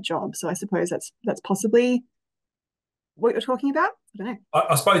considered for the job. So I suppose that's possibly what you're talking about. I don't know.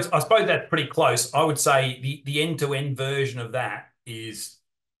 I suppose that's pretty close. I would say the end-to-end version of that is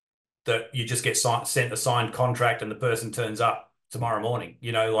that you just get sent a signed contract and the person turns up tomorrow morning.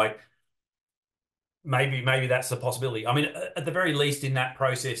 Like maybe that's the possibility. I mean, at the very least, in that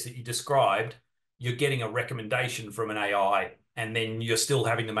process that you described, you're getting a recommendation from an AI, and then you're still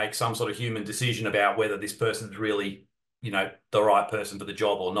having to make some sort of human decision about whether this person's really, the right person for the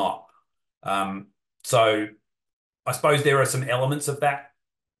job or not. So I suppose there are some elements of that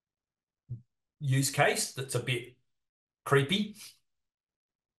use case that's a bit creepy.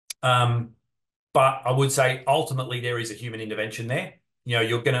 But I would say ultimately there is a human intervention there.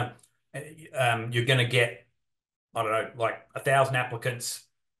 You're gonna get, I don't know, like 1,000 applicants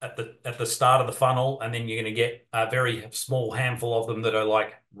at the start of the funnel, and then you're going to get a very small handful of them that are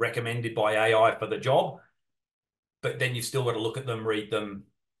like recommended by AI for the job. But then you've still got to look at them, read them,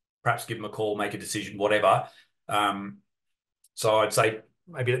 perhaps give them a call, make a decision, whatever. So I'd say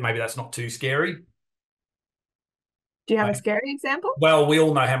maybe that's not too scary. Do you have a scary example? Well, we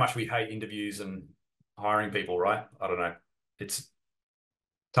all know how much we hate interviews and hiring people, right? I don't know. It's a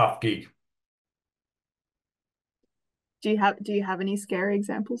tough gig. Do you have any scary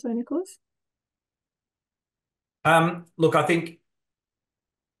examples, though, Nicholas? Look, I think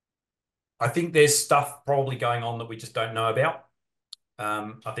there's stuff probably going on that we just don't know about.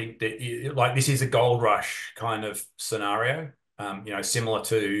 I think that like this is a gold rush kind of scenario, similar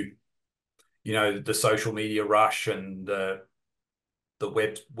to, the social media rush and the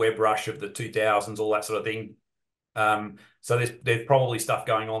web rush of the 2000s, all that sort of thing. So there's probably stuff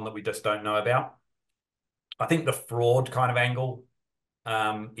going on that we just don't know about. I think the fraud kind of angle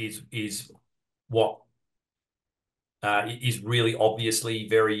is what is really obviously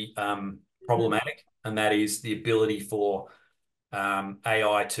very problematic, and that is the ability for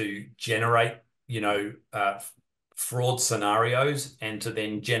AI to generate, fraud scenarios, and to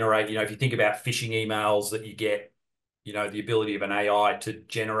then generate, if you think about phishing emails that you get, the ability of an AI to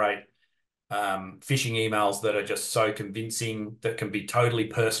generate phishing emails that are just so convincing that can be totally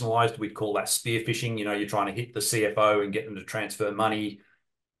personalized. We'd call that spear phishing. You're trying to hit the CFO and get them to transfer money.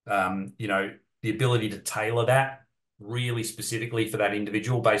 The ability to tailor that really specifically for that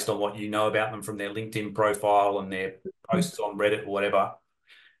individual based on what you know about them from their LinkedIn profile and their posts on Reddit or whatever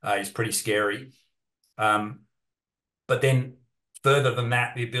is pretty scary. But then further than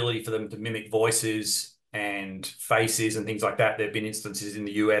that, the ability for them to mimic voices and faces and things like that. There have been instances in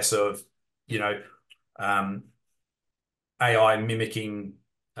the US of, AI mimicking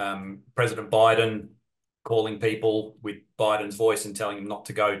President Biden calling people with Biden's voice and telling them not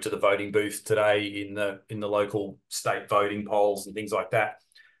to go to the voting booth today in the local state voting polls and things like that.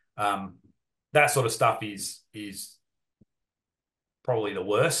 That sort of stuff is probably the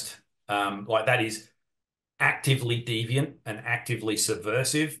worst. Like that is actively deviant and actively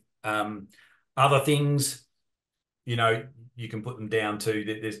subversive. Other things, you know, you can put them down to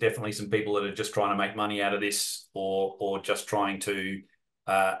there's definitely some people that are just trying to make money out of this, or just trying to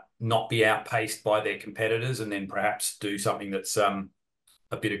not be outpaced by their competitors, and then perhaps do something that's a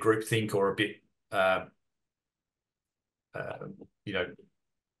bit of groupthink or a bit you know,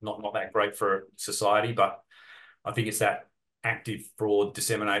 not that great for society. But I think it's that active fraud,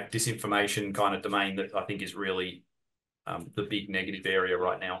 disinformation kind of domain that I think is really the big negative area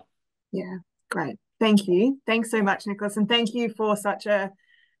right now. Yeah, great. Thank you. Thanks so much, Nicholas. And thank you for such a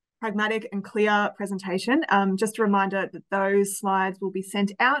pragmatic and clear presentation. Just a reminder that those slides will be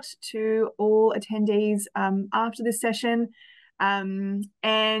sent out to all attendees after this session.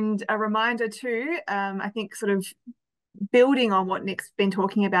 And a reminder too, I think sort of building on what Nick's been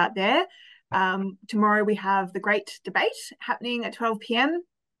talking about there, tomorrow we have the great debate happening at 12 p.m.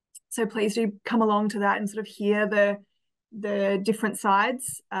 So please do come along to that and sort of hear the different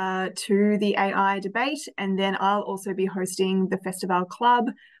sides to the AI debate. And then I'll also be hosting the FestEVAL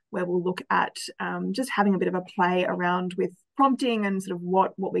Club, where we'll look at just having a bit of a play around with prompting and sort of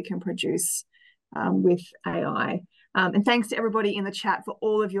what we can produce with AI. And thanks to everybody in the chat for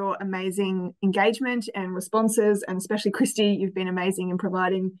all of your amazing engagement and responses, and especially Christy, you've been amazing in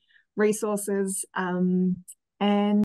providing resources. And